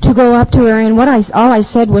to go up to her, and all I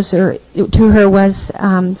said to her was,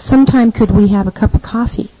 sometime could we have a cup of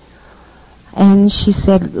coffee? And she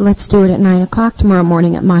said, let's do it at 9 o'clock tomorrow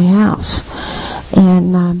morning at my house.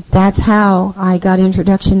 And that's how I got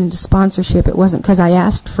introduction into sponsorship. It wasn't because I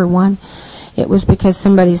asked for one. It was because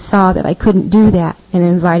somebody saw that I couldn't do that and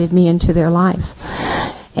invited me into their life.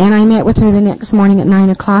 And I met with her the next morning at 9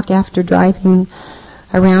 o'clock after driving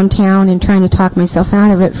around town and trying to talk myself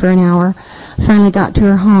out of it for an hour. I finally got to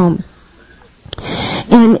her home.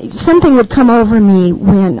 And something would come over me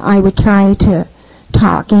when I would try to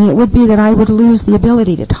talk, and it would be that I would lose the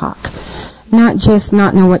ability to talk. Not just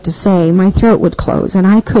not know what to say. My throat would close, and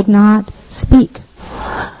I could not speak.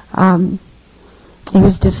 It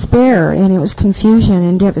was despair, and it was confusion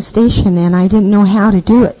and devastation, and I didn't know how to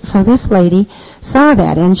do it. So this lady saw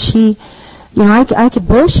that, and she, I could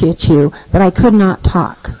bullshit you, but I could not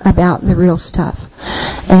talk about the real stuff.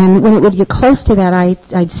 And when it would get close to that,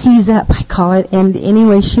 I'd seize up, I call it, and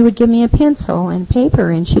anyway, she would give me a pencil and paper,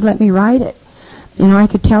 and she'd let me write it. I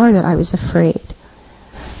could tell her that I was afraid,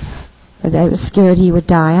 that I was scared he would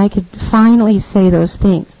die. I could finally say those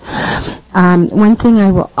things. One thing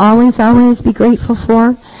I will always, always be grateful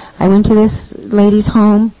for, I went to this lady's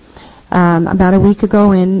home about a week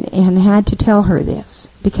ago and had to tell her this,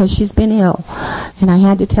 because she's been ill, and I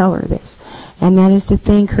had to tell her this. And that is to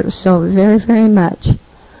thank her so very, very much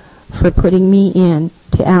for putting me in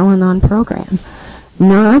to Al-Anon program.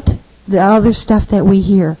 Not the other stuff that we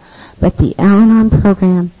hear, but the Al-Anon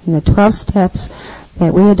program and the 12 steps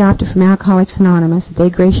that we adopted from Alcoholics Anonymous, that they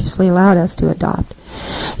graciously allowed us to adopt.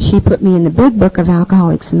 She put me in the big book of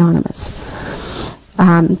Alcoholics Anonymous.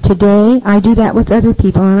 Today, I do that with other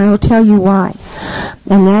people, and I will tell you why.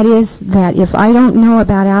 And that is that if I don't know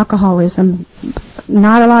about alcoholism,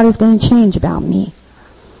 not a lot is going to change about me.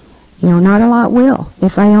 Not a lot will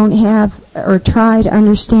if I don't have or try to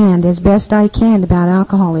understand as best I can about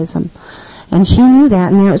alcoholism. And she knew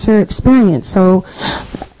that, and that was her experience. So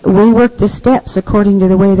we worked the steps according to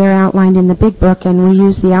the way they're outlined in the big book, and we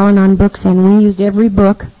used the Al-Anon books, and we used every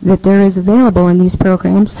book that there is available in these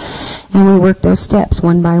programs, and we worked those steps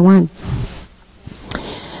one by one.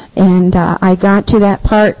 And I got to that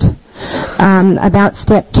part about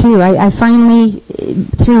step 2. I finally,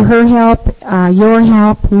 through her help, your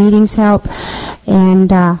help, meetings help,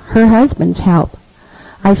 and her husband's help,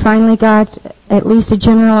 I finally got at least a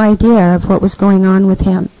general idea of what was going on with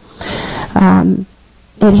him.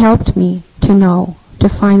 It helped me to know, to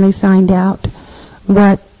finally find out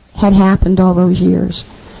what had happened all those years.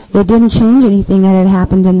 It didn't change anything that had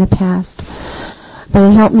happened in the past, but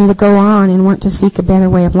it helped me to go on and want to seek a better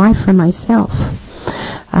way of life for myself.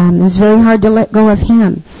 It was very hard to let go of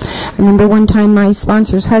him. I remember one time my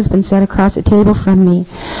sponsor's husband sat across the table from me,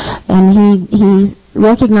 and he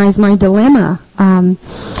recognized my dilemma, and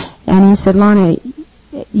he said, Lana,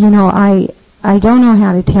 I don't know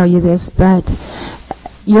how to tell you this, but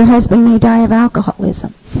your husband may die of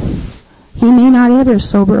alcoholism. He may not ever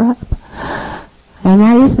sober up. And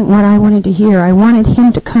that isn't what I wanted to hear. I wanted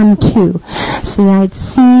him to come too. See, I'd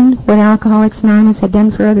seen what Alcoholics Anonymous had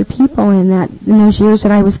done for other people in those years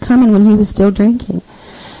that I was coming when he was still drinking.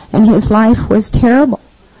 And his life was terrible.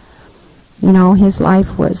 His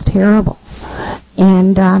life was terrible.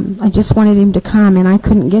 And I just wanted him to come, and I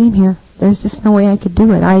couldn't get him here. There's just no way I could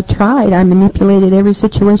do it. I tried. I manipulated every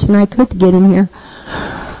situation I could to get him here.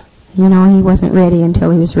 He wasn't ready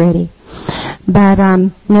until he was ready. But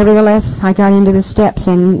nevertheless, I got into the steps,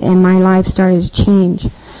 and my life started to change.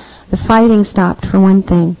 The fighting stopped, for one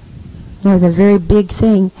thing. It was a very big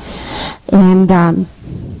thing. And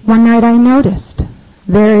one night I noticed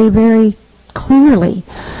very, very clearly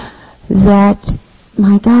that,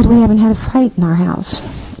 my God, we haven't had a fight in our house.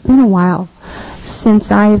 It's been a while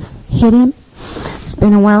since I've hit him. It's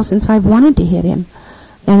been a while since I've wanted to hit him.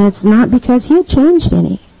 And it's not because he had changed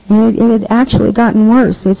any. It had actually gotten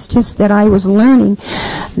worse. It's just that I was learning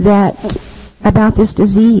about this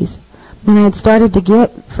disease. And I had started to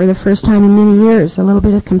get, for the first time in many years, a little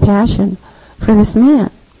bit of compassion for this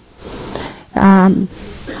man. And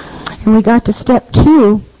we got to step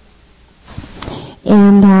 2,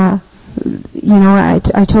 and I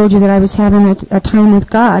told you that I was having a time with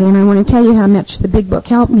God, and I want to tell you how much the Big Book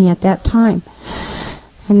helped me at that time.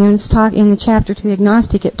 And then in the chapter to the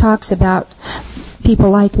agnostic, it talks about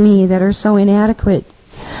people like me that are so inadequate,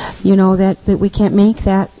 that we can't make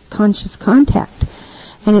that conscious contact.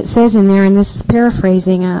 And it says in there, and this is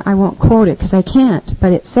paraphrasing, I won't quote it because I can't,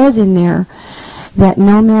 but it says in there that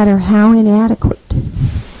no matter how inadequate,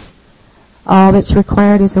 all that's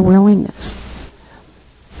required is a willingness.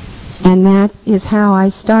 And that is how I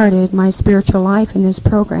started my spiritual life in this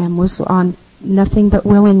program, was on nothing but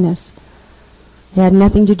willingness. It had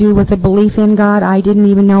nothing to do with a belief in God. I didn't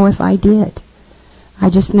even know if I did. I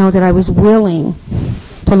just know that I was willing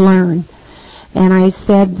to learn. And I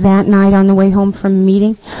said that night on the way home from a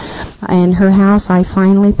meeting in her house, I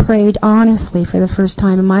finally prayed honestly for the first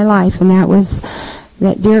time in my life, and that was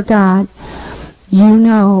that, dear God, you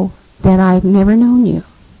know that I've never known you,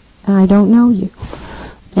 and I don't know you,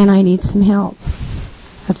 and I need some help.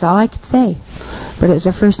 That's all I could say. But it was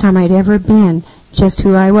the first time I'd ever been just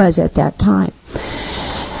who I was at that time.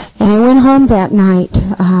 And I went home that night.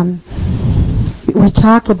 We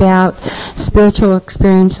talk about spiritual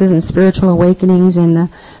experiences and spiritual awakenings and the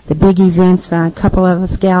big events. A couple of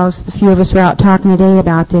us gals, a few of us were out talking today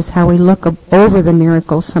about this, how we look over the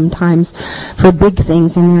miracles sometimes for big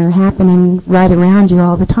things, and they're happening right around you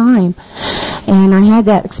all the time. And I had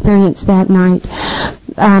that experience that night.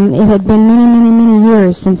 It had been many, many, many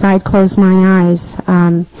years since I'd closed my eyes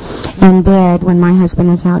in bed when my husband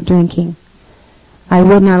was out drinking. I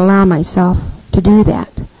would not allow myself to do that.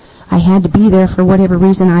 I had to be there for whatever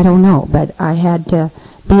reason, I don't know, but I had to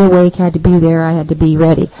be awake, had to be there, I had to be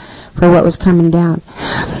ready for what was coming down.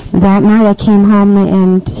 That night I came home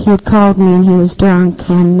and he had called me and he was drunk,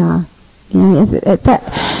 and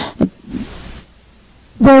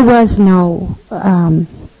there was no,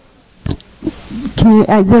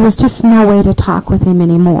 there was just no way to talk with him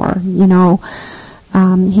anymore,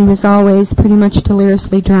 He was always pretty much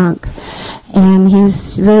deliriously drunk, and he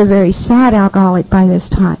was very, very sad alcoholic by this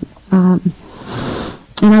time.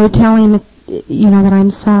 And I would tell him, that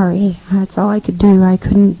I'm sorry. That's all I could do. I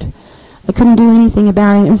couldn't do anything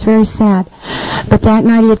about it. It was very sad. But that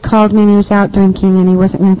night he had called me and he was out drinking and he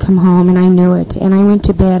wasn't going to come home, and I knew it. And I went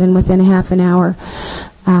to bed, and within a half an hour,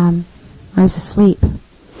 I was asleep.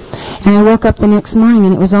 And I woke up the next morning,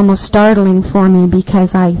 and it was almost startling for me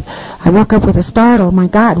because I woke up with a startle. My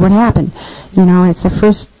God, what happened? It's the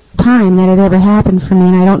first time that it ever happened for me,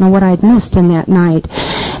 and I don't know what I'd missed in that night.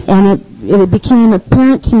 And it became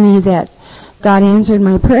apparent to me that God answered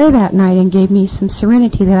my prayer that night and gave me some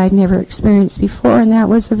serenity that I'd never experienced before, and that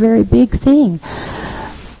was a very big thing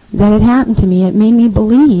that had happened to me. It made me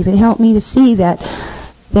believe. It helped me to see that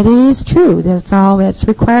it is true. That's all that's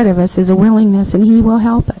required of us is a willingness, and He will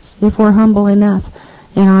help us if we're humble enough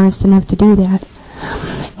and honest enough to do that.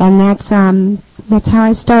 And that's how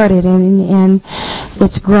I started, and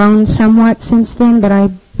it's grown somewhat since then, but I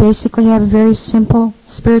basically have a very simple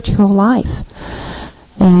spiritual life,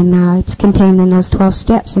 and it's contained in those 12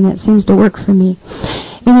 steps, and that seems to work for me.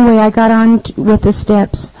 Anyway, I got on with the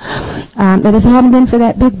steps, but if it hadn't been for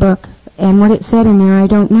that Big Book and what it said in there, I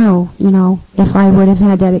don't know, if I would have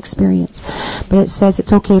had that experience. But it says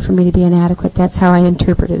it's okay for me to be inadequate. That's how I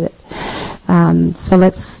interpreted it. So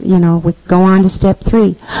let's, we go on to step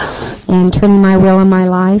 3, and turning my will and my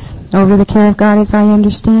life over the care of God as I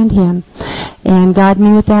understand Him. And God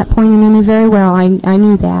knew at that point, He knew me very well. I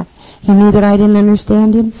knew that. He knew that I didn't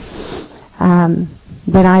understand Him,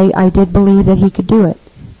 but I did believe that He could do it.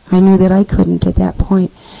 I knew that I couldn't at that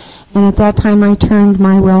point. And at that time I turned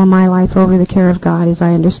my will and my life over the care of God as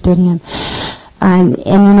I understood Him. And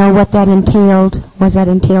what that entailed was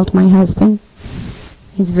my husband.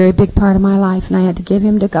 He's a very big part of my life, and I had to give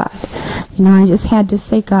him to God. I just had to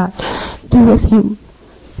say, God, do with him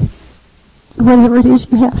whatever it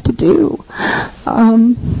is you have to do.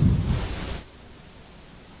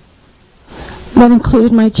 That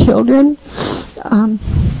included my children.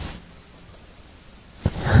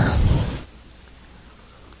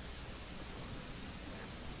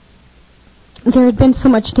 There had been so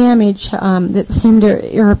much damage that seemed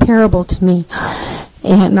irreparable to me.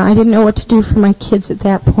 And I didn't know what to do for my kids at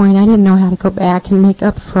that point. I didn't know how to go back and make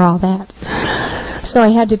up for all that. So I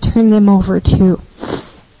had to turn them over to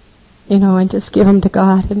and just give them to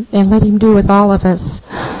God and let Him do with all of us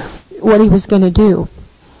what He was going to do.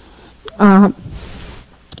 When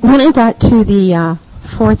I got to the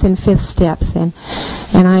fourth and fifth steps, and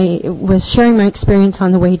I was sharing my experience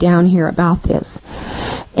on the way down here about this,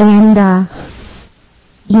 and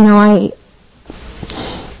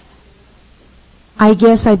I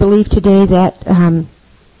guess I believe today that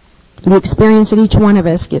the experience that each one of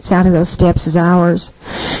us gets out of those steps is ours.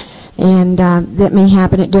 And that may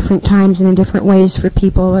happen at different times and in different ways for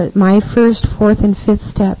people. But my first, fourth, and fifth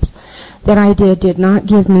steps that I did not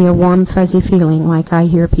give me a warm, fuzzy feeling like I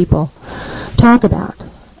hear people talk about.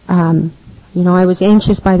 I was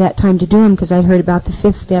anxious by that time to do them because I'd heard about the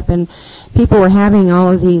fifth step, and people were having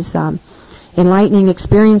all of these enlightening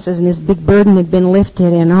experiences, and this big burden had been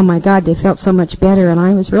lifted, and oh my God, they felt so much better, and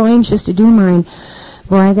I was real anxious to do mine.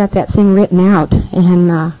 Well, I got that thing written out,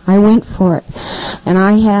 and I went for it. And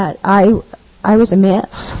I was a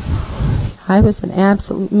mess. I was an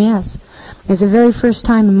absolute mess. It was the very first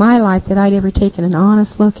time in my life that I'd ever taken an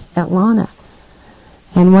honest look at Lana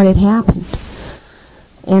and what had happened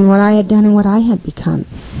and what I had done and what I had become.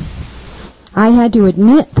 I had to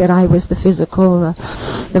admit that I was the physical,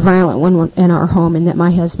 the violent one in our home, and that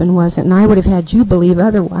my husband wasn't. And I would have had you believe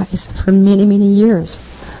otherwise for many, many years.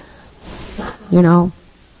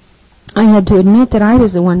 I had to admit that I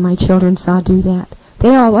was the one my children saw do that.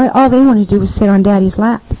 All they wanted to do was sit on Daddy's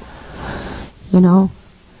lap.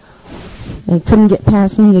 They couldn't get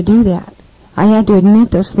past me to do that. I had to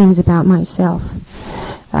admit those things about myself.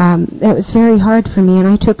 That was very hard for me, and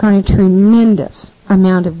I took on a tremendous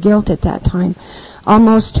amount of guilt at that time,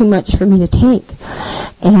 almost too much for me to take.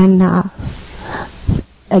 And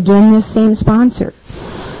again, this same sponsor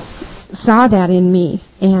saw that in me,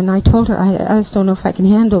 and I told her, I just don't know if I can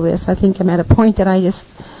handle this. I think I'm at a point that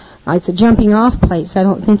it's a jumping off place. I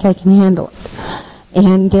don't think I can handle it.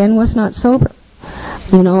 And Dan was not sober,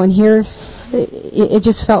 and here it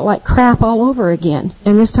just felt like crap all over again.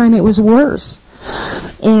 And this time it was worse.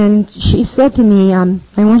 And she said to me, I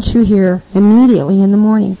want you here immediately in the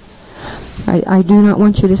morning. I do not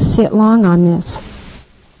want you to sit long on this.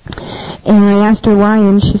 And I asked her why,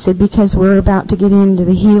 and she said, because we're about to get into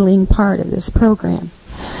the healing part of this program.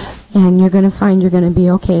 And you're going to find you're going to be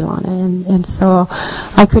okay, Lana. And so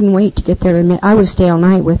I couldn't wait to get there. I would stay all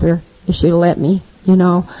night with her if she'd let me,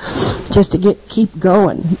 just to keep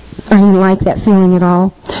going. I didn't like that feeling at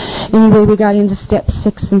all. Anyway, we got into steps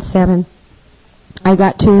 6 and 7. I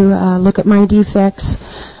got to look at my defects.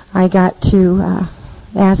 I got to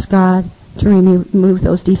ask God to remove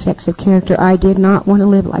those defects of character. I did not want to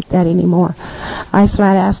live like that anymore. I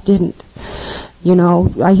flat-ass didn't.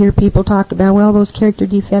 I hear people talk about, well, those character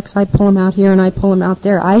defects, I pull them out here and I pull them out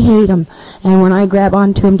there. I hate them. And when I grab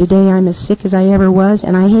onto them today, I'm as sick as I ever was.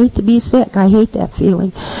 And I hate to be sick. I hate that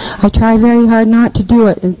feeling. I try very hard not to do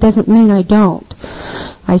it. And it doesn't mean I don't.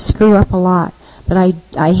 I screw up a lot. But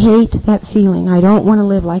I hate that feeling. I don't want to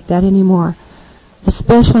live like that anymore.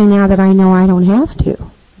 Especially now that I know I don't have to,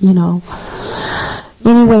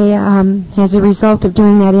 Anyway, as a result of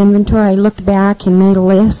doing that inventory, I looked back and made a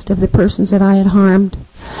list of the persons that I had harmed.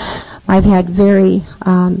 I've had very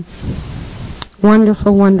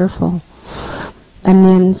wonderful, wonderful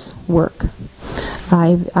amends work.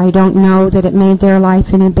 I don't know that it made their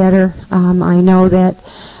life any better. I know that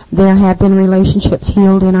there have been relationships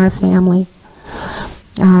healed in our family.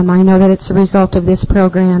 I know that it's a result of this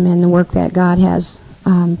program and the work that God has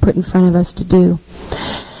put in front of us to do.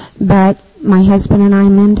 But my husband and I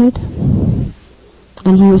mended,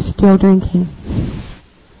 and he was still drinking.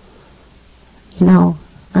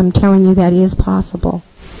 I'm telling you that is possible.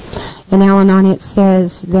 In Al-Anon it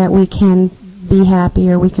says that we can be happy,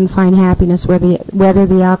 or we can find happiness whether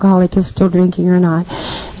the alcoholic is still drinking or not.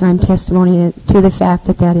 And I'm testimony to the fact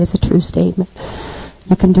that that is a true statement.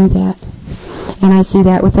 You can do that. And I see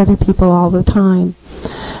that with other people all the time.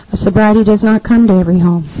 Sobriety does not come to every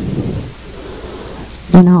home.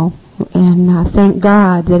 And thank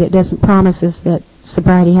God that it doesn't promise us that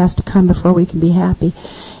sobriety has to come before we can be happy.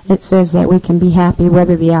 It says that we can be happy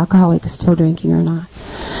whether the alcoholic is still drinking or not.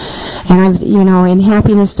 And and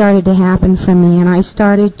happiness started to happen for me, and I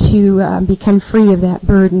started to become free of that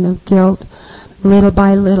burden of guilt little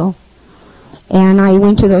by little. And I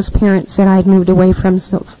went to those parents that I'd moved away from.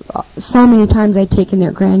 So many times I'd taken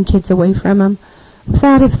their grandkids away from them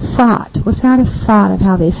without a thought of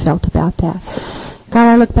how they felt about that. God,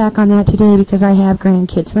 I look back on that today because I have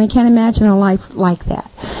grandkids, and I can't imagine a life like that.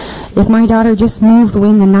 If my daughter just moved away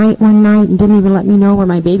in the night one night and didn't even let me know where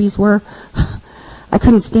my babies were, I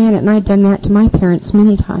couldn't stand it, and I'd done that to my parents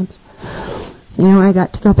many times. I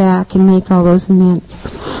got to go back and make all those amends.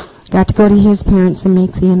 got to go to his parents and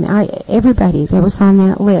make everybody that was on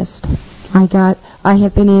that list. I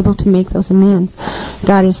have been able to make those amends.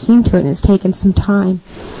 God has seen to it and it's taken some time.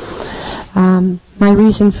 My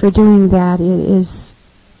reason for doing that is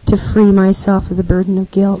to free myself of the burden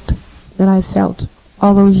of guilt that I felt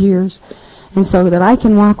all those years, and so that I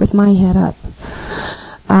can walk with my head up.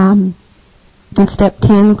 And step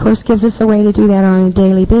 10, of course, gives us a way to do that on a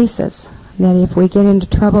daily basis. That if we get into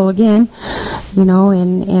trouble again,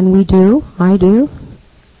 and we do,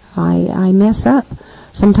 I mess up.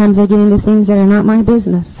 Sometimes I get into things that are not my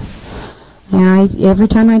business. And every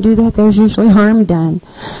time I do that, there's usually harm done,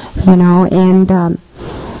 and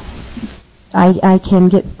I can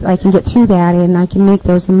get through that, and I can make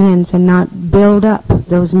those amends and not build up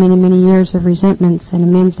those many, many years of resentments and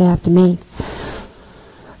amends to have to make.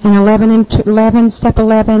 And step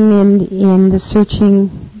 11 in the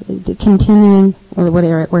searching, the continuing,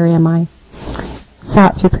 where am I?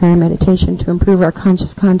 Sought through prayer and meditation to improve our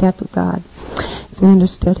conscious contact with God, so we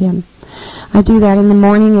understood Him. I do that in the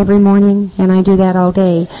morning, every morning, and I do that all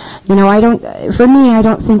day. I don't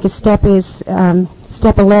think a step is,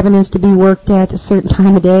 step 11 is to be worked at a certain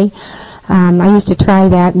time of day. I used to try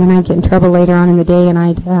that, and then I'd get in trouble later on in the day, and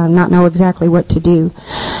I'd not know exactly what to do.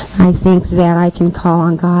 I think that I can call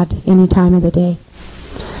on God any time of the day.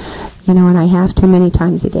 And I have to many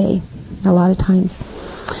times a day, a lot of times.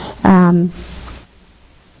 And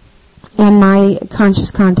my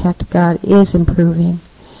conscious contact with God is improving.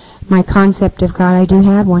 My concept of God, I do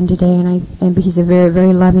have one today, and He's a very,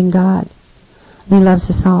 very loving God. He loves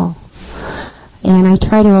us all. And I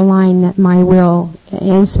try to align my will,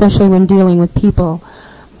 and especially when dealing with people,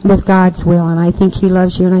 with God's will. And I think He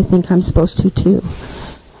loves you, and I think I'm supposed to too.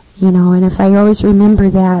 And if I always remember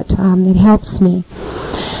that, it helps me.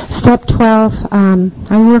 Step 12,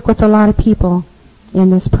 I work with a lot of people in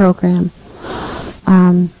this program.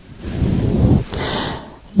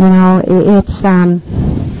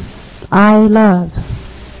 I love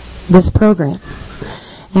this program,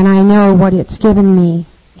 and I know what it's given me,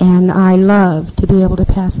 and I love to be able to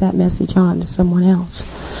pass that message on to someone else,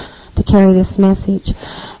 to carry this message,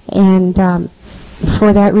 and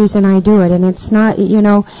for that reason I do it. And it's not,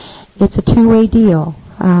 it's a two-way deal.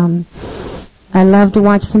 I love to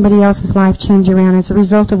watch somebody else's life change around as a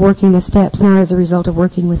result of working the steps, not as a result of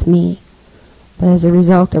working with me, but as a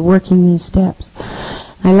result of working these steps.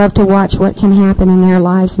 I love to watch what can happen in their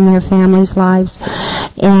lives and their families' lives,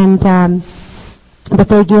 and but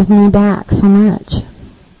they give me back so much.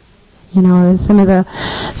 Some of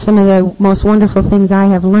the most wonderful things I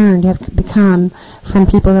have learned have become from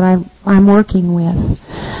people that I'm working with.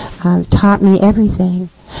 Taught me everything,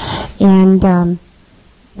 and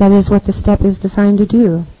that is what the step is designed to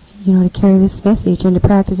do. To carry this message and to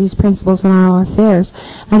practice these principles in all our affairs.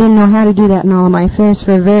 I didn't know how to do that in all of my affairs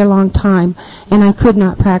for a very long time, and I could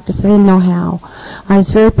not practice. I didn't know how. I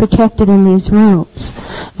was very protected in these rooms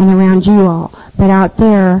and around you all, but out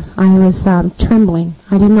there I was trembling.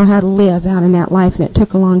 I didn't know how to live out in that life, and it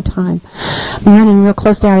took a long time. I'm running real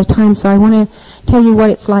close to out of time, so I want to tell you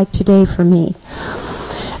what it's like today for me.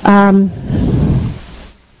 I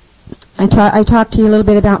talked to you a little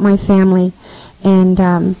bit about my family,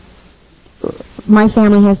 and my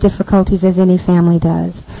family has difficulties as any family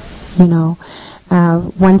does.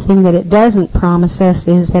 One thing that it doesn't promise us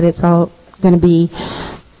is that it's all going to be,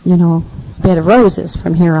 a bed of roses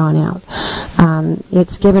from here on out.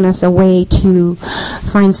 It's given us a way to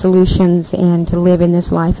find solutions and to live in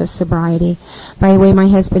this life of sobriety. By the way, my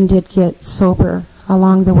husband did get sober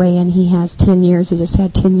along the way, and he has 10 years. He just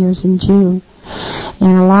had 10 years in June.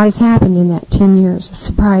 And a lot has happened in that 10 years of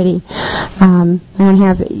sobriety. I don't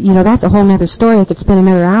have, that's a whole other story. I could spend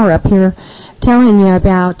another hour up here telling you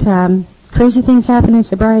about crazy things happen in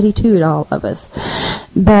sobriety too to all of us.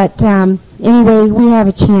 But anyway, we have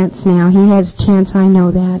a chance now. He has a chance, I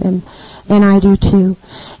know that, and I do too.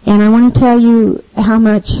 And I want to tell you how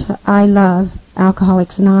much I love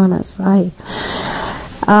Alcoholics Anonymous. Probably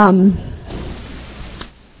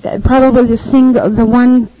the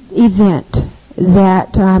one event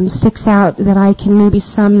that sticks out that I can maybe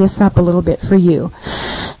sum this up a little bit for you.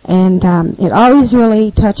 And it always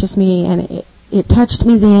really touches me, and it touched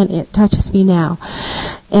me then, it touches me now.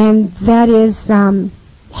 And that is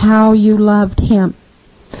how you loved him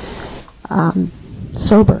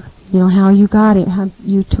sober. How you got him, how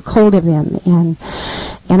you took hold of him. And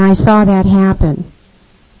I saw that happen.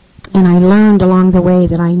 And I learned along the way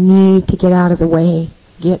that I need to get out of the way,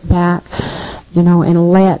 get back,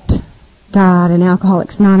 and let God and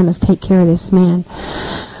Alcoholics Anonymous take care of this man.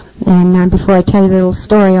 And before I tell you the little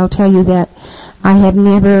story, I'll tell you that I have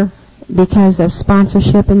never because of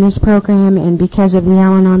sponsorship in this program and because of the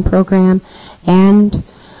Al-Anon program and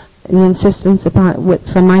the insistence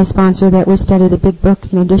from my sponsor that we study the Big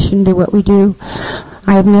Book in addition to what we do.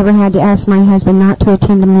 I have never had to ask my husband not to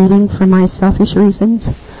attend a meeting for my selfish reasons.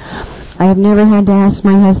 I have never had to ask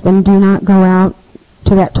my husband, do not go out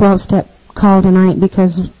to that 12-step call tonight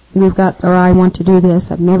because or I want to do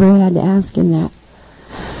this. I've never had to ask him that.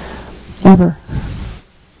 Ever.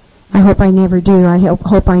 I hope I never do. I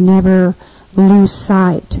hope I never lose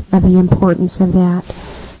sight of the importance of that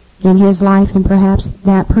in his life and perhaps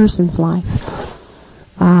that person's life.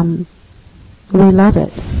 We love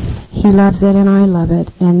it. He loves it and I love it,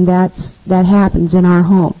 and that happens in our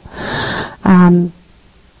home.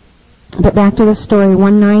 But back to the story.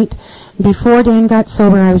 One night, before Dan got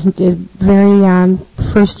sober, I was in the very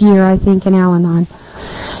first year, I think, in Al-Anon.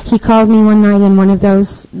 He called me one night in one of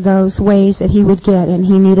those ways that he would get, and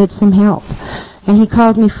he needed some help. And he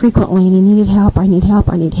called me frequently, and he needed help. I need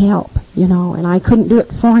help, you know, and I couldn't do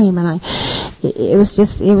it for him, and it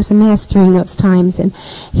was a mess during those times. And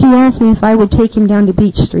he asked me if I would take him down to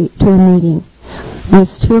Beach Street to a meeting. It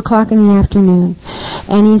was 2:00 in the afternoon,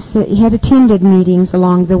 and he said he had attended meetings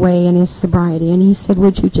along the way in his sobriety, and he said,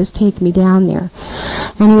 would you just take me down there?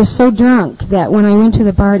 And he was so drunk that when I went to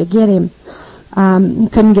the bar to get him, he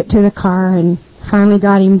couldn't get to the car, and finally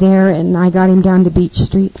got him there, and I got him down to Beach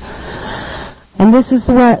Street. And this is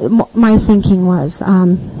what my thinking was.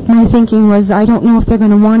 My thinking was, I don't know if they're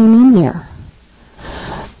going to want him in there.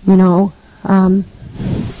 You know,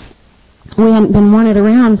 we hadn't been wanted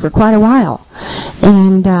around for quite a while.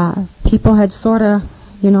 And people had sort of,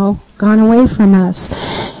 you know, gone away from us.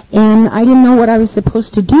 And I didn't know what I was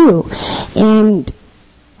supposed to do. And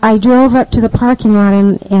I drove up to the parking lot,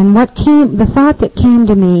 and the thought that came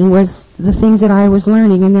to me was the things that I was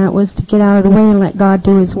learning, and that was to get out of the way and let God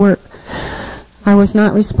do His work. I was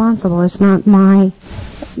not responsible. It's not my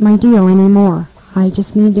deal anymore. I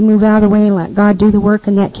just need to move out of the way and let God do the work,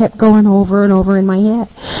 and that kept going over and over in my head.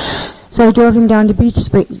 So I drove him down to Beach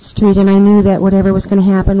Street, and I knew that whatever was going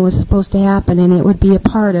to happen was supposed to happen, and it would be a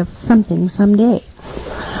part of something someday.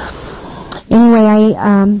 Anyway,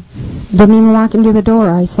 I didn't even walk into the door.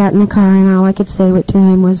 I sat in the car, and all I could say to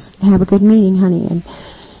him was, have a good meeting, honey. And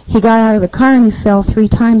he got out of the car, and he fell 3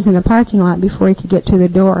 times in the parking lot before he could get to the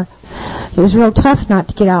door. It was real tough not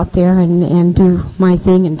to get out there and do my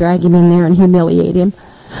thing and drag him in there and humiliate him.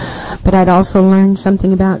 But I'd also learned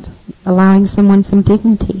something about allowing someone some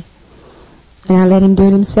dignity. And I let him do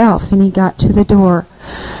it himself, and he got to the door.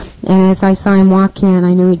 And as I saw him walk in,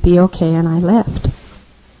 I knew he'd be okay, and I left.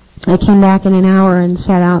 I came back in an hour and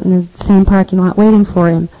sat out in the same parking lot waiting for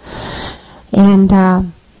him.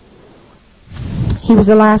 And he was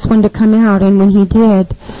the last one to come out, and when he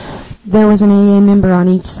did, there was an AA member on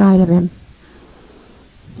each side of him.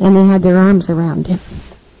 And they had their arms around him.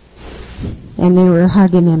 And they were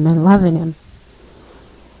hugging him and loving him.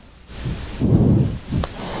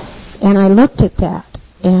 And I looked at that,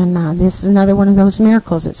 and this is another one of those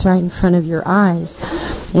miracles. It's right in front of your eyes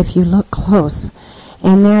if you look close.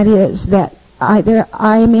 And that is that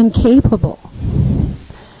I am incapable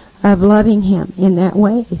of loving him in that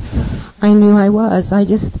way. I knew I was. I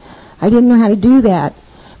didn't know how to do that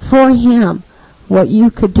for him, what you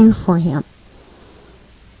could do for him.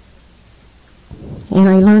 And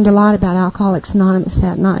I learned a lot about Alcoholics Anonymous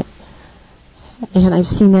that night. And I've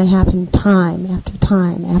seen that happen time after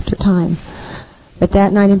time after time. But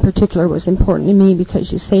that night in particular was important to me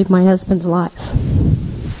because you saved my husband's life.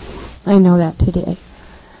 I know that today.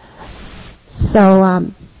 So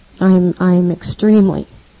I'm extremely,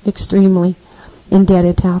 extremely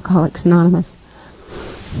indebted to Alcoholics Anonymous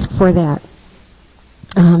for that.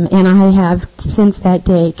 And I have, since that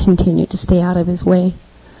day, continued to stay out of his way.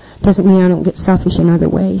 Doesn't mean I don't get selfish in other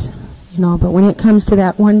ways, but when it comes to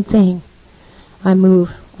that one thing, I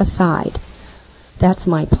move aside. That's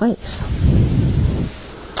my place.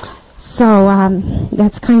 So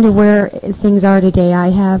that's kind of where things are today. I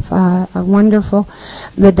have a wonderful,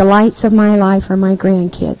 the delights of my life are my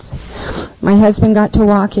grandkids. My husband got to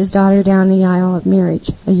walk his daughter down the aisle of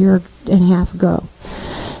marriage a year and a half ago.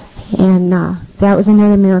 And that was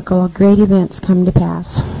another miracle. Great events come to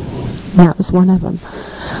pass. That was one of them.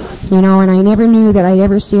 And I never knew that I'd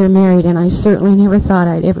ever see her married, and I certainly never thought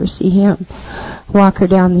I'd ever see him walk her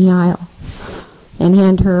down the aisle and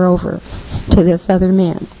hand her over to this other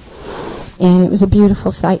man. And it was a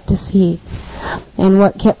beautiful sight to see. And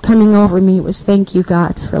what kept coming over me was, thank you,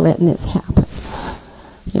 God, for letting this happen.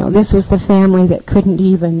 This was the family that couldn't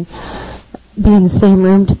even be in the same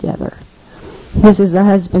room together. This is the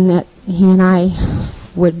husband that he and I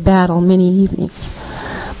would battle many evenings.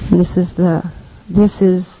 This is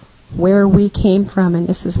where we came from, and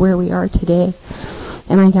this is where we are today.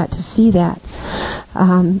 And I got to see that.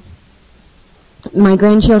 My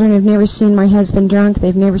grandchildren have never seen my husband drunk.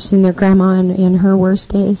 They've never seen their grandma in her worst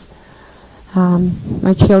days.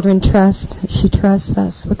 My children she trusts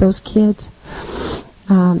us with those kids.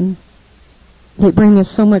 They bring us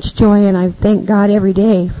so much joy, and I thank God every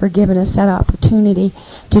day for giving us that opportunity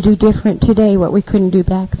to do different today what we couldn't do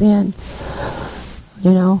back then.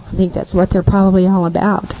 I think that's what they're probably all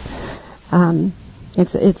about.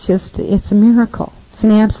 It's a miracle. It's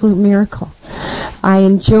an absolute miracle. I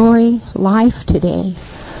enjoy life today.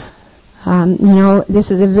 This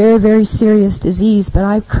is a very, very serious disease, but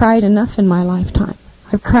I've cried enough in my lifetime.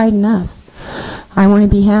 I've cried enough. I want to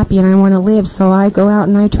be happy and I want to live, so I go out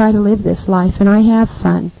and I try to live this life, and I have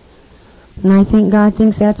fun. And I think God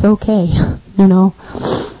thinks that's okay.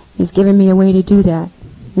 He's given me a way to do that.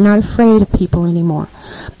 I'm not afraid of people anymore.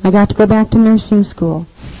 I got to go back to nursing school.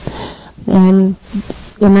 And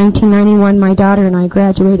in 1991, my daughter and I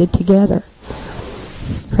graduated together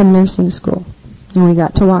from nursing school. And we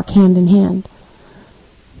got to walk hand in hand.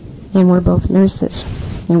 And we're both nurses.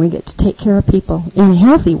 And we get to take care of people in a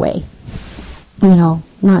healthy way. Not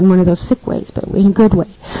in one of those sick ways, but in a good way.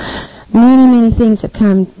 Many, many things have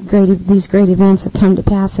come, these great events have come to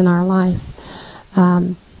pass in our life.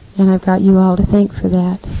 And I've got you all to thank for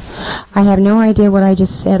that. I have no idea what I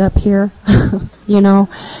just said up here.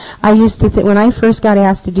 I used to think, when I first got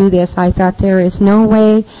asked to do this, I thought there is no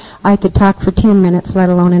way I could talk for 10 minutes, let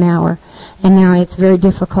alone an hour. And now it's very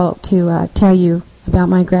difficult to tell you about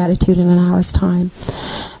my gratitude in an hour's time.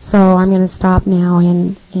 So I'm going to stop now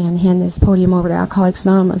and hand this podium over to Alcoholics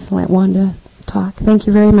Anonymous and let Wanda talk. Thank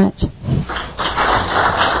you very much.